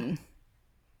 and Yeah. then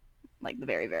like the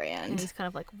very very And end. he's kind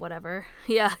of like, "Whatever."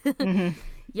 Yeah.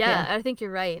 Yeah, I think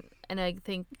you're right, and I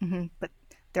think But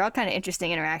they're all kind of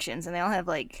interesting interactions, and they all have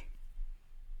like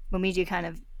Momiji kind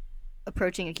of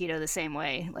approaching Akito the same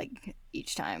way, like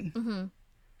each time.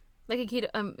 like Akito,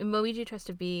 Moiji tries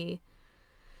to be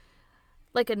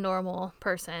like a normal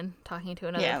person talking to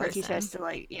another Yeah, person. like he tries to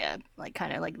like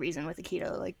kind of like reason with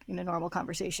Akito like in a normal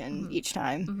conversation each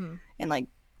time, and like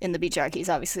in the beach arc, he's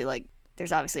obviously like,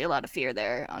 there's obviously a lot of fear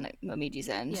there on Momiji's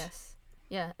end. Yes.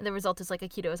 Yeah. And the result is like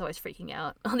Akito is always freaking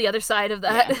out on the other side of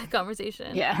that Yeah.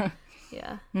 conversation. Yeah.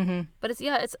 Yeah. Mm-hmm. But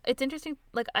it's interesting.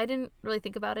 Like, I didn't really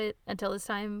think about it until this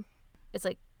time. It's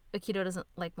like Akito doesn't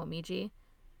like Momiji.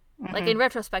 Like, in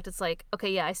retrospect, it's like,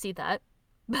 okay, yeah, I see that.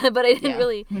 But I didn't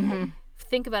really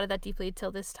think about it that deeply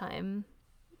till this time.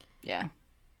 Yeah.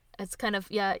 It's kind of,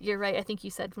 yeah, you're right. I think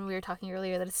you said when we were talking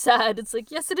earlier that it's sad. It's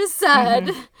like, yes, it is sad.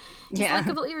 He's like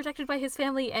completely rejected by his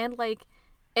family and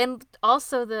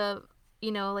also the,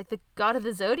 like the god of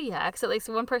the zodiac. So like,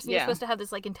 so one person you're supposed to have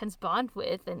this like intense bond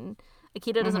with, and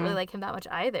Akito doesn't really like him that much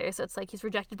either. So it's like he's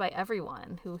rejected by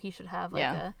everyone who he should have like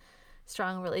a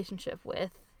strong relationship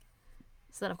with.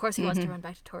 So then of course he wants to run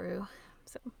back to Toru.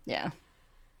 So yeah.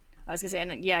 I was gonna say,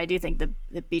 and yeah, I do think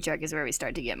the beach arc is where we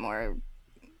start to get more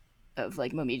of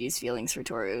like Momiji's feelings for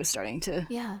Toru starting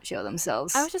to show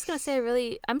themselves. I was just gonna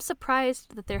say, I'm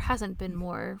surprised that there hasn't been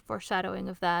more foreshadowing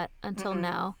of that until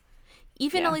now.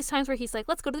 Even all these times where he's like,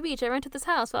 let's go to the beach, I rented this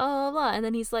house, blah, blah, blah. And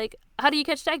then he's like, how do you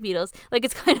catch stag beetles? Like,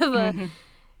 it's kind of a,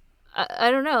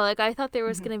 I don't know, like, I thought there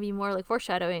was going to be more, like,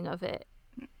 foreshadowing of it.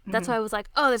 That's why I was like,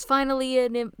 oh, there's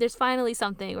finally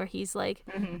something where he's like,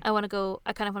 I kind of want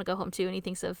to go home too. And he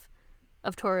thinks of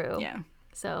Toru. Yeah.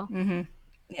 So.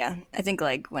 Yeah. I think,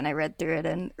 like, when I read through it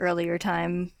an earlier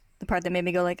time, the part that made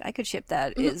me go, like, I could ship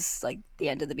that is, like, the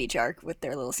end of the beach arc with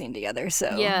their little scene together.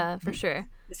 So. Yeah, for sure.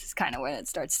 This is kind of when it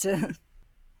starts to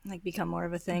like become more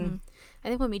of a thing. I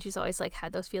think Momiji's always like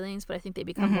had those feelings, but I think they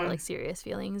become more like serious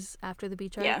feelings after the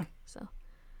beach arc. Yeah. So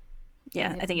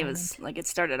yeah, I think it was like it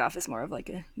started off as more of like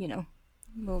a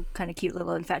little kind of cute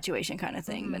little infatuation kind of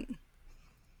thing, but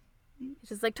it's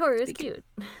just like Toru is cute.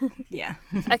 Yeah.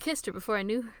 I kissed her before I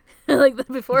knew her. Like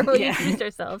before we introduced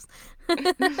ourselves.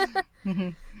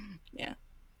 Yeah.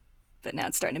 But now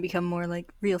it's starting to become more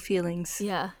like real feelings.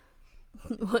 Yeah.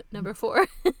 What, number 4?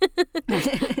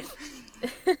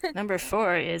 Number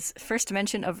 4 is first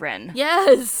mention of Ren.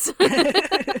 Yes.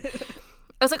 I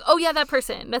was like, oh yeah, that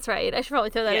person. That's right. I should probably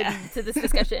throw that into this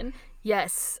discussion.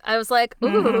 Yes. I was like,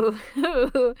 ooh.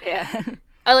 Yeah.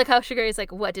 I like how Shigure is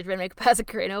like, what, did Ren make pass a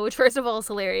Kureno? Which first of all is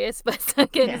hilarious, but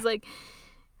second is like,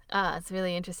 it's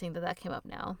really interesting that came up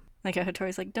now. Like how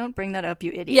Hattori's like, don't bring that up,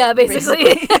 you idiot. Yeah,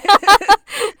 basically.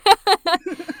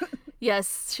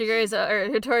 Yes,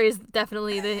 Hattori is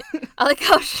definitely the. I like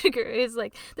how Shigure is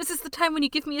like, this is the time when you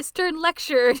give me a stern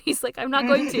lecture. And he's like, I'm not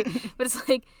going to. But it's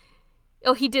like,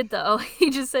 oh, he did though.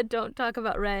 He just said, don't talk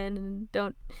about Ren and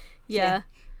don't. Yeah.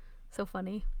 So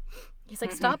funny. He's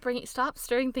like, stop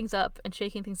stirring things up and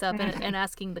shaking things up and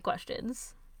asking the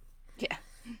questions. Yeah.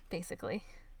 Basically.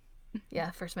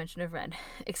 Yeah, first mention of Ren.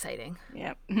 Exciting.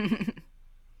 Yep.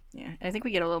 Yeah, I think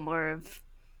we get a little more of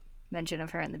mention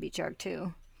of her in the beach arc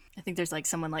too. I think there's like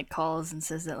someone like calls and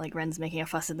says that like Ren's making a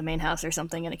fuss at the main house or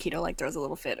something, and Akito like throws a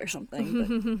little fit or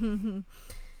something.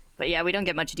 But yeah, we don't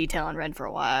get much detail on Ren for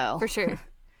a while. For sure.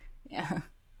 Yeah.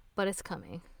 But it's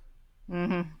coming.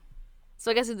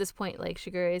 So I guess at this point, like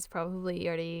Shigure's probably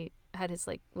already had his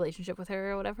like relationship with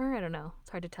her or whatever. I don't know.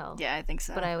 It's hard to tell. Yeah, I think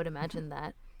so. But I would imagine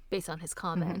that based on his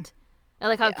comment. I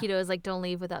like how Akito is like, don't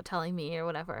leave without telling me or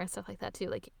whatever and stuff like that too.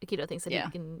 Like Akito thinks that he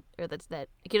can, or that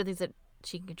Akito thinks that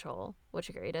she can control what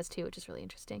Shigure does too, which is really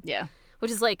interesting. Yeah.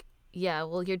 Which is like, yeah,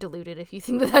 well, you're deluded if you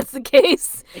think that that's the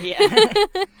case. Yeah.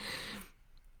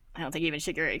 I don't think even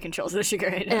Shigure controls what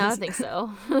Shigure does. I don't think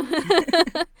so.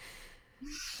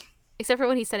 Except for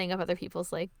when he's setting up other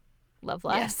people's like love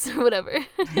lives or whatever.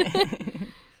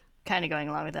 Kind of going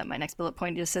along with that, my next bullet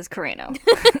point just says Kureno.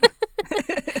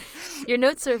 Your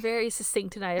notes are very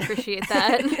succinct, and I appreciate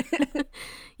that.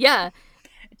 Yeah.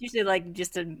 It's usually like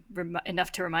just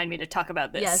enough to remind me to talk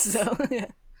about this. Yes. So,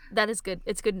 that is good.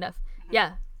 It's good enough.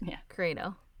 Yeah. Yeah.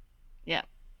 Kureno. Yeah.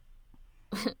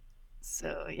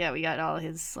 So, yeah, we got all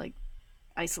his like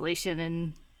isolation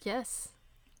and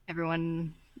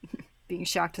everyone being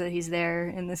shocked that he's there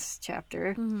in this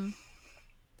chapter.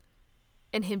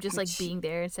 And him just like being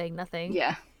there and saying nothing.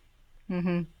 Yeah.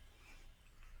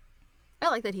 I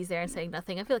like that he's there and saying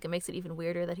nothing. I feel like it makes it even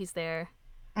weirder that he's there.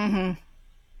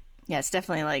 Yeah, it's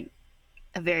definitely like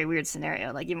a very weird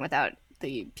scenario. Like even without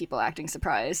the people acting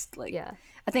surprised, like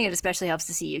I think it especially helps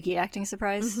to see Yuki acting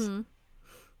surprised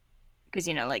because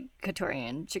like Katori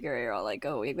and Shigure are all like,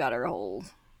 oh, we've got our whole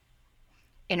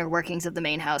inner workings of the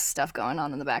main house stuff going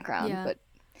on in the background, but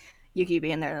Yuki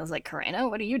being there, I was like, Kureno,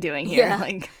 what are you doing here?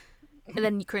 Like, and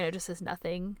then Kureno just says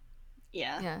nothing.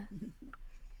 Yeah.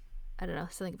 I don't know,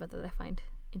 something about that I find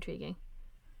intriguing.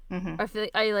 Or I feel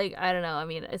like I don't know. I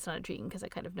mean, it's not intriguing because I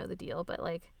kind of know the deal, but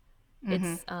like,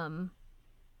 it's the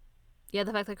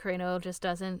fact that Kureno just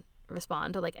doesn't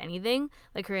respond to like anything.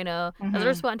 Like Kureno doesn't Mm-hmm.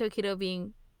 respond to Akito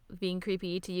being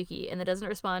creepy to Yuki, and then doesn't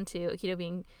respond to Akito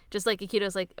being just like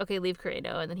Akito's like, okay, leave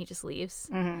Kureno, and then he just leaves.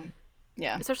 Mm-hmm.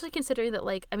 Yeah. Especially considering that,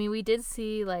 like, I mean, we did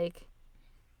see like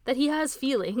that he has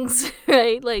feelings,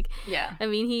 right? Like, Yeah. I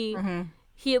mean, Mm-hmm.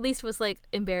 he at least was like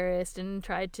embarrassed and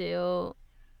tried to,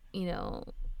 you know,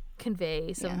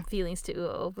 convey some Yeah. feelings to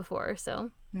Uo before,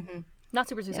 so Mm-hmm. not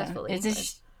super Yeah. successfully. It's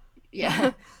but-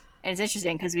 yeah. And it's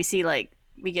interesting because we see like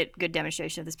we get good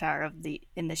demonstration of this power of the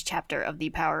in this chapter of the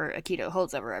power Akito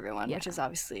holds over everyone, which Yeah. is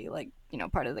obviously like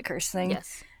part of the curse thing.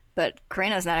 yes, But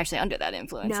Kurena's not actually under that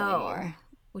influence No. anymore.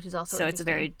 which is also So it's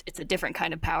interesting. it's a different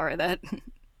kind of power that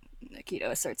Akito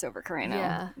asserts over Kureno.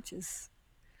 Yeah. Which is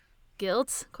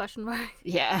Guilt? Question mark.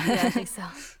 yeah. Yeah, I think so.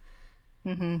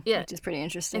 Mm-hmm. Yeah. Which is pretty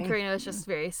interesting. And Kureno is just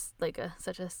very like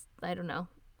such a I don't know,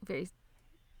 very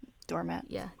Doormat.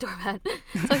 doormat.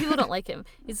 Some people don't like him.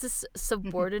 He's just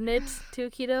subordinate to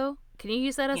Akito. Can you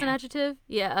use that as an Yeah. adjective?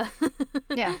 Yeah.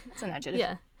 Yeah, it's an adjective.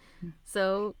 Yeah.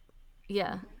 So,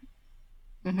 yeah.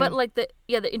 Mhm. But like the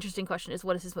interesting question is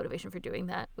what is his motivation for doing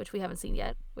that, which we haven't seen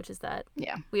yet, which is that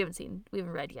Yeah. we haven't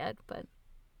read yet, but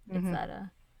it's Mhm.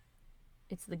 that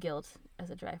it's the guilt as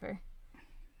a driver.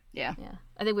 Yeah. Yeah.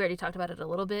 I think we already talked about it a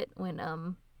little bit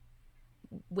when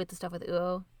with the stuff with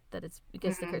Uo, that it's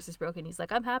because the curse is broken. He's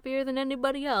like, I'm happier than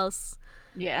anybody else.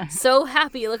 Yeah. So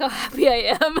happy. Look how happy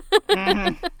I am.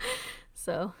 Mhm.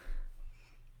 So,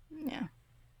 Yeah.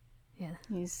 yeah.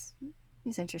 He's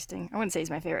interesting. I wouldn't say he's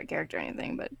my favorite character or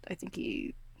anything, but I think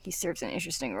he serves an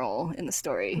interesting role in the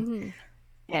story. Mhm.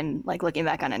 And like looking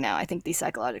back on it now, I think the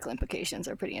psychological implications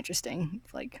are pretty interesting.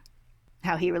 Like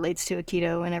how he relates to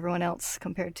Akito and everyone else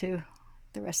compared to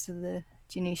the rest of the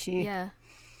Junichi. Yeah.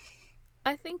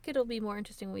 I think it'll be more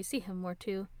interesting when we see him more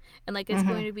too. And like it's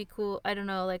going to be cool. I don't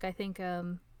know, like I think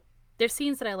there's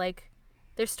scenes that I like.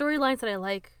 There's storylines that I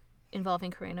like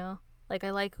involving Kureno. Like I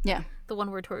like Yeah. the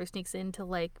one where Toru sneaks in to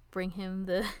like bring him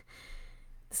the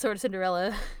Sword of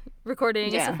Cinderella recording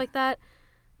and Yeah. stuff like that.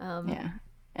 Yeah.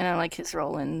 And I like his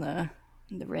role in the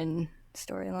Rin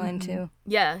storyline too.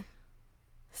 Yeah.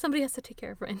 Somebody has to take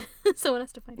care of Rin. Someone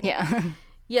has to find him. Yeah.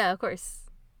 Yeah, of course.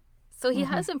 So he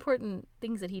has important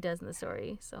things that he does in the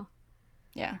story. So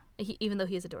Yeah. even though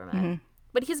he is a doormat,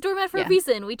 but he's a doormat for Yeah. a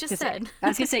reason. We just 'Cause said. I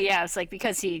was gonna say, yeah, it's like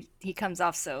because he comes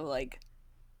off so like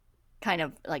kind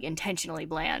of like intentionally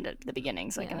bland at the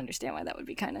beginning, so I can Yeah. understand why that would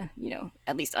be kind of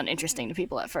at least uninteresting to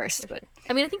people at first. But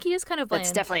I mean, I think he is kind of bland.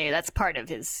 that's part of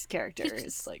his character.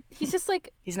 It's like He's just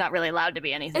like he's not really allowed to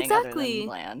be anything other Exactly. than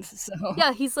bland. So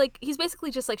yeah, he's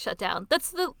basically just like shut down.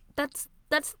 That's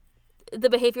the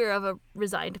behavior of a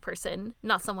resigned person,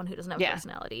 not someone who doesn't have a Yeah.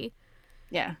 personality.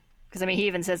 yeah, because I mean, he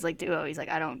even says like Duo, he's like,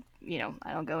 I don't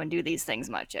go and do these things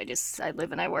much. I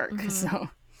live and I work. So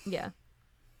Yeah.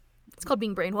 It's called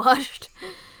being brainwashed.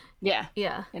 yeah.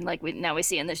 Yeah. And like we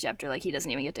see in this chapter, like he doesn't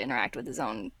even get to interact with his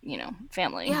own,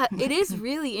 family. Yeah, it is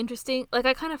really interesting. Like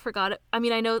I kind of forgot it. I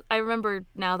mean, I remember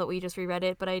now that we just reread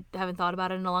it, but I haven't thought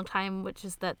about it in a long time, which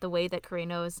is that the way that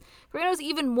Kureno's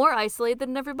even more isolated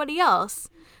than everybody else.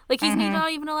 Like he's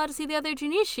not even allowed to see the other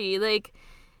Junichi. Like,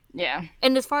 Yeah.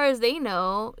 and as far as they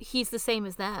know, he's the same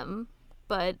as them.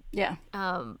 But Yeah.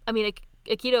 I mean,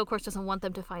 Akito, of course, doesn't want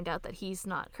them to find out that he's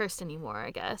not cursed anymore, I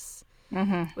guess.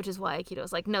 Which is why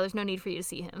Akito's like, no, there's no need for you to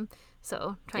see him.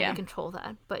 So trying Yeah. to control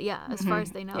that. But yeah, as far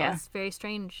as they know, Yeah. it's very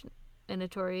strange. And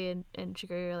Notori and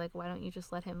Shigure are like, why don't you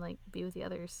just let him like be with the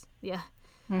others? Yeah.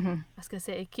 I was gonna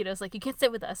say Akito's like, you can't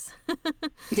sit with us.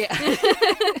 Yeah.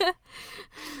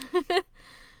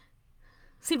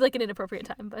 Seemed like an inappropriate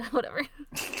time, but whatever.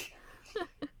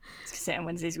 Say on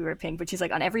Wednesdays we wear pink, but she's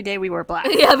like, on every day we wear black.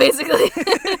 Yeah, basically.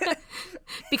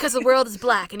 Because the world is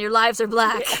black and your lives are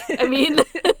black. I mean,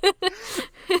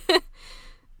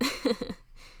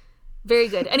 very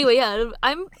good. Anyway, yeah,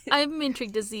 I'm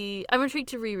intrigued to see. I'm intrigued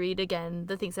to reread again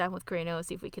the things that happen with Kureno.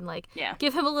 See if we can like Yeah.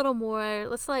 give him a little more.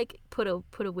 Let's like put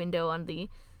a window on the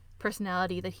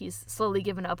personality that he's slowly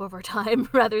given up over time,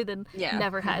 rather than Yeah.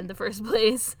 never had in the first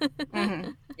place.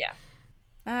 Yeah.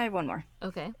 I have one more.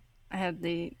 Okay. I have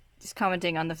just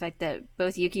commenting on the fact that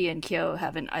both Yuki and Kyo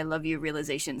have an I love you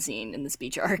realization scene in the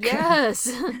speech arc.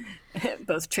 Yes.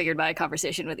 Both triggered by a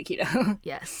conversation with Akito.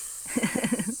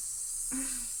 Yes.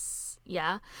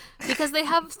 Yeah. Because they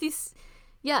have these.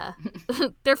 Yeah.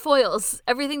 They're foils.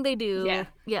 Everything they do. Yeah.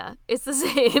 Yeah. It's the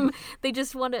same. They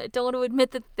just don't want to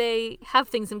admit that they have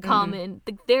things in common.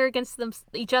 They're against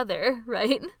each other,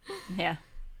 right? Yeah.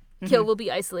 Kyo will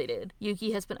be isolated.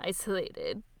 Yuki has been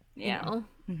isolated. Yeah. You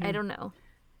know? I don't know.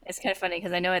 It's kind of funny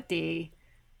because I know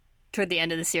toward the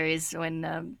end of the series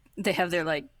when they have their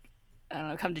like I don't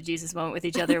know, come to Jesus moment with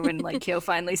each other when like Kyo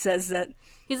finally says that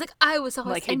He's like, I was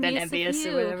always like he'd been envious envious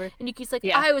of or you. whatever. And Yuki's like,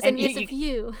 Yeah, I was and envious of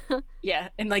you. yeah,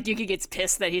 and like Yuki gets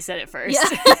pissed that he said it first,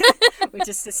 Yeah. which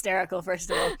is hysterical.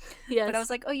 First of all, Yes. but I was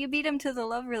like, oh, you beat him to the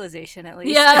love realization at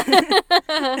least. Yeah.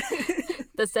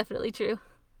 That's definitely true.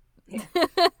 Yeah.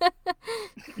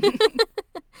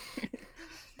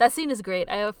 That scene is great.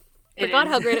 I It forgot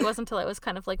is. how great it was until I was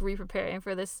kind of like re-preparing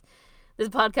for this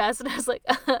podcast, and I was like,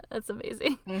 that's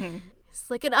amazing. Mm-hmm. It's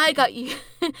like, and I got you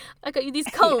these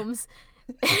combs.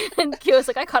 And Kyo's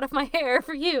like, I cut off my hair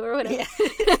for you, or whatever.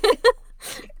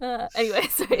 Yeah. Anyway,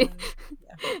 sorry.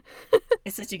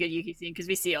 It's such a good Yuki scene because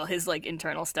we see all his like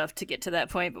internal stuff to get to that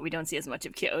point, but we don't see as much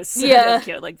of Kyo's. Yeah.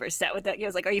 Kyo like burst out with that.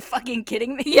 Kyo's like, "Are you fucking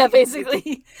kidding me?" Yeah,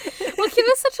 basically. Well, Kyo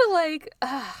is such a like.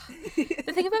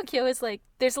 The thing about Kyo is like,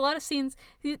 there's a lot of scenes.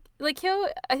 Like Kyo,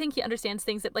 I think he understands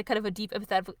things at like kind of a deep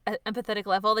empathetic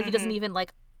level that he doesn't even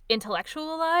like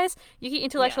intellectualize. Yuki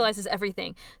intellectualizes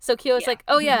everything. So Kyo is like,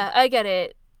 oh yeah, I get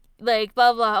it. Like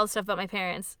blah blah, all the stuff about my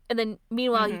parents. And then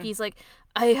meanwhile, Yuki's like,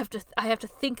 I have to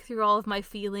think through all of my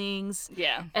feelings.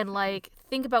 Yeah. And like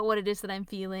think about what it is that I'm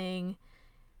feeling.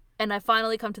 And I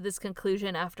finally come to this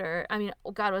conclusion after, I mean,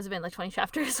 oh God, what has it been, like 20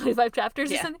 chapters, 25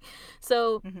 chapters or something?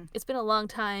 So it's been a long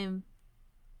time.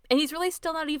 And he's really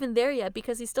still not even there yet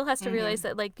because he still has to realize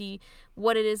that like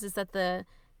what it is that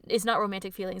it's not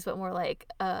romantic feelings, but more like,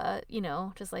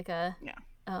 just like a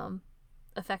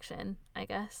affection, I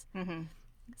guess.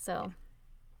 So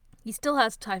he still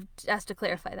has to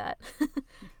clarify that.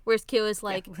 Whereas Kyo is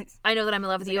like, I know that I'm in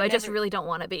love with you. I just really don't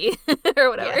want to be or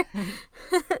whatever.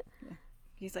 Yeah.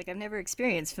 He's like, I've never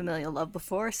experienced familial love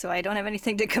before, so I don't have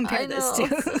anything to compare this to.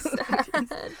 So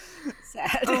sad.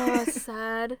 Sad. Oh,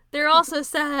 sad. They're all so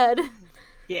sad.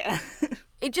 Yeah.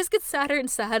 It just gets sadder and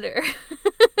sadder.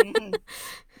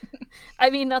 I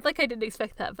mean, not like I didn't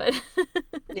expect that, but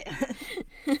Yeah.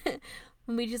 and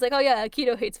Luigi's like, oh yeah,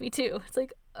 Akito hates me too. It's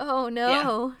like, oh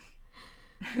no.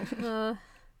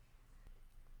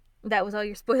 That was all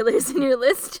your spoilers in your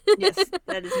list. Yes,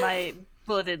 that is my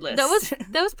bulleted list.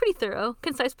 That was pretty thorough,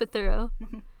 concise but thorough.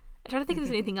 I try to think if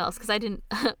there's anything else because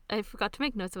I forgot to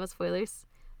make notes about spoilers.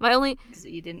 My only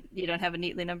you don't have a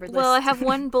neatly numbered list. Well, I have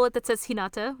one bullet that says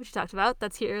Hinata, which you talked about.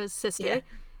 That's Hiro's sister. Yeah.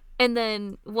 And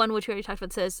then one which we already talked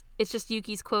about says, it's just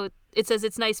Yuki's quote. It says,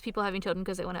 it's nice people having children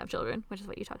because they want to have children, which is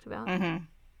what you talked about. I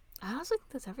honestly think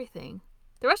that's everything.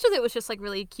 The rest of it was just like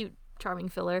really cute, charming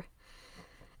filler,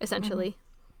 essentially.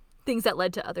 Things that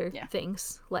led to other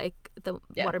things, like the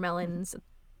watermelons.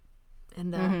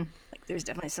 And like there's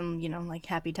definitely some, like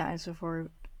happy times before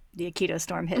the Akito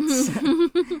storm hits.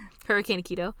 Hurricane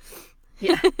Akito.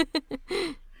 Yeah.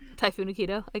 Typhoon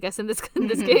Akito, I guess in this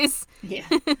case. Yeah.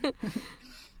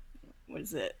 What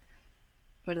is it?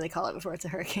 What do they call it before it's a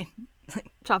hurricane?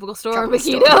 Tropical storm Tropical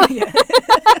Akito. storm, yeah.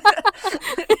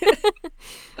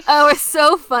 Oh, we're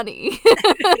so funny.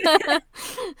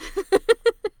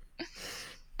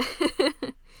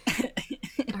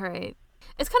 All right.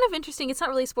 It's kind of interesting. It's not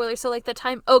really a spoiler. So like the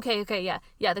time. Okay. Yeah.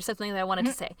 There's something that I wanted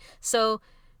to say. So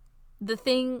the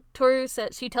thing Toru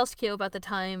said, she tells Kyo about the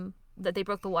time that they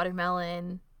broke the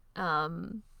watermelon,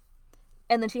 and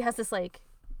then she has this like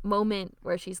moment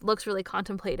where she looks really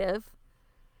contemplative.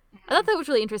 I thought that was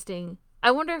really interesting.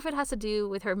 I wonder if it has to do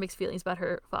with her mixed feelings about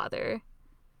her father.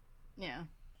 Yeah.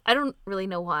 I don't really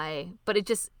know why, but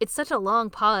it's such a long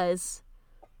pause.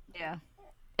 Yeah.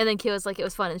 And then Kyo's like, it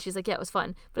was fun, and she's like, yeah, it was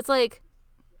fun. But it's like,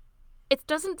 it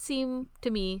doesn't seem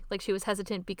to me like she was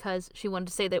hesitant because she wanted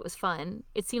to say that it was fun.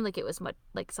 It seemed like it was much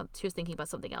like she was thinking about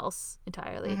something else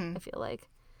entirely. I feel like,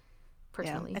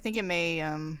 personally. Yeah. I think it may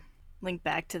link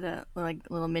back to the like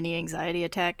little mini anxiety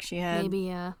attack she had. Maybe,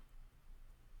 yeah.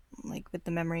 Like with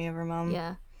the memory of her mom.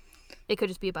 Yeah. It could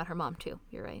just be about her mom too.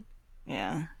 You're right.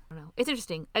 Yeah. I don't know. It's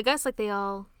interesting. I guess like they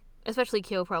all, especially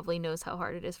Kyo, probably knows how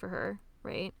hard it is for her,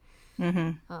 right?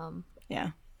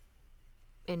 Yeah.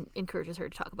 And encourages her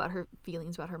to talk about her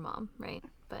feelings about her mom, right?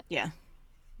 But yeah.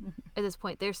 At this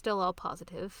point, they're still all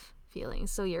positive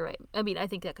feelings. So you're right. I mean, I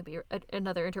think that could be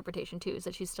another interpretation too, is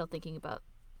that she's still thinking about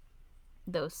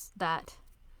those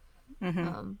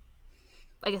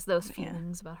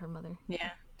feelings about her mother. Yeah.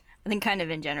 I think kind of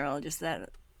in general, just that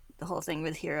the whole thing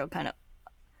with Hiro kind of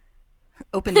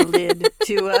opened the lid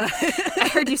to I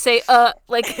heard you say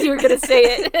like you were gonna say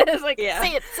it. I was like,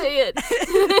 say it.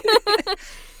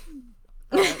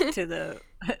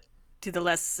 to the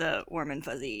less warm and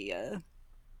fuzzy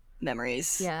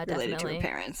memories related to her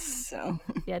parents. So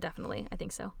yeah, definitely. I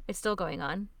think so. It's still going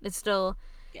on. It's still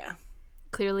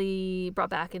clearly brought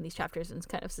back in these chapters and it's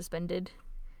kind of suspended.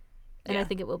 And I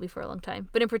think it will be for a long time.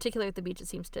 But in particular at the beach, it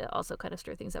seems to also kind of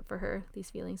stir things up for her,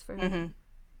 these feelings for her.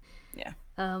 Yeah.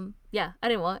 Yeah,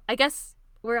 I guess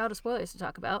we're out of spoilers to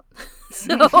talk about.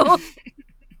 So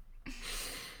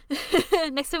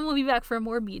next time we'll be back for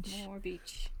more beach. More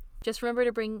beach. Just remember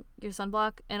to bring your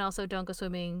sunblock, and also don't go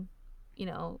swimming,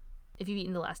 if you've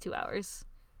eaten the last 2 hours.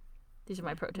 These are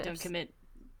my pro tips. Don't commit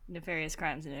nefarious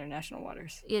crimes in international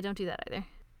waters. Yeah, don't do that either.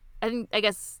 I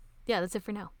guess, yeah, that's it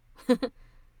for now.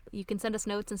 You can send us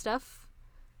notes and stuff.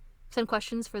 Send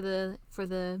questions for the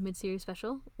mid-series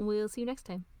special. We'll see you next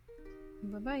time.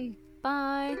 Bye-bye.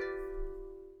 Bye.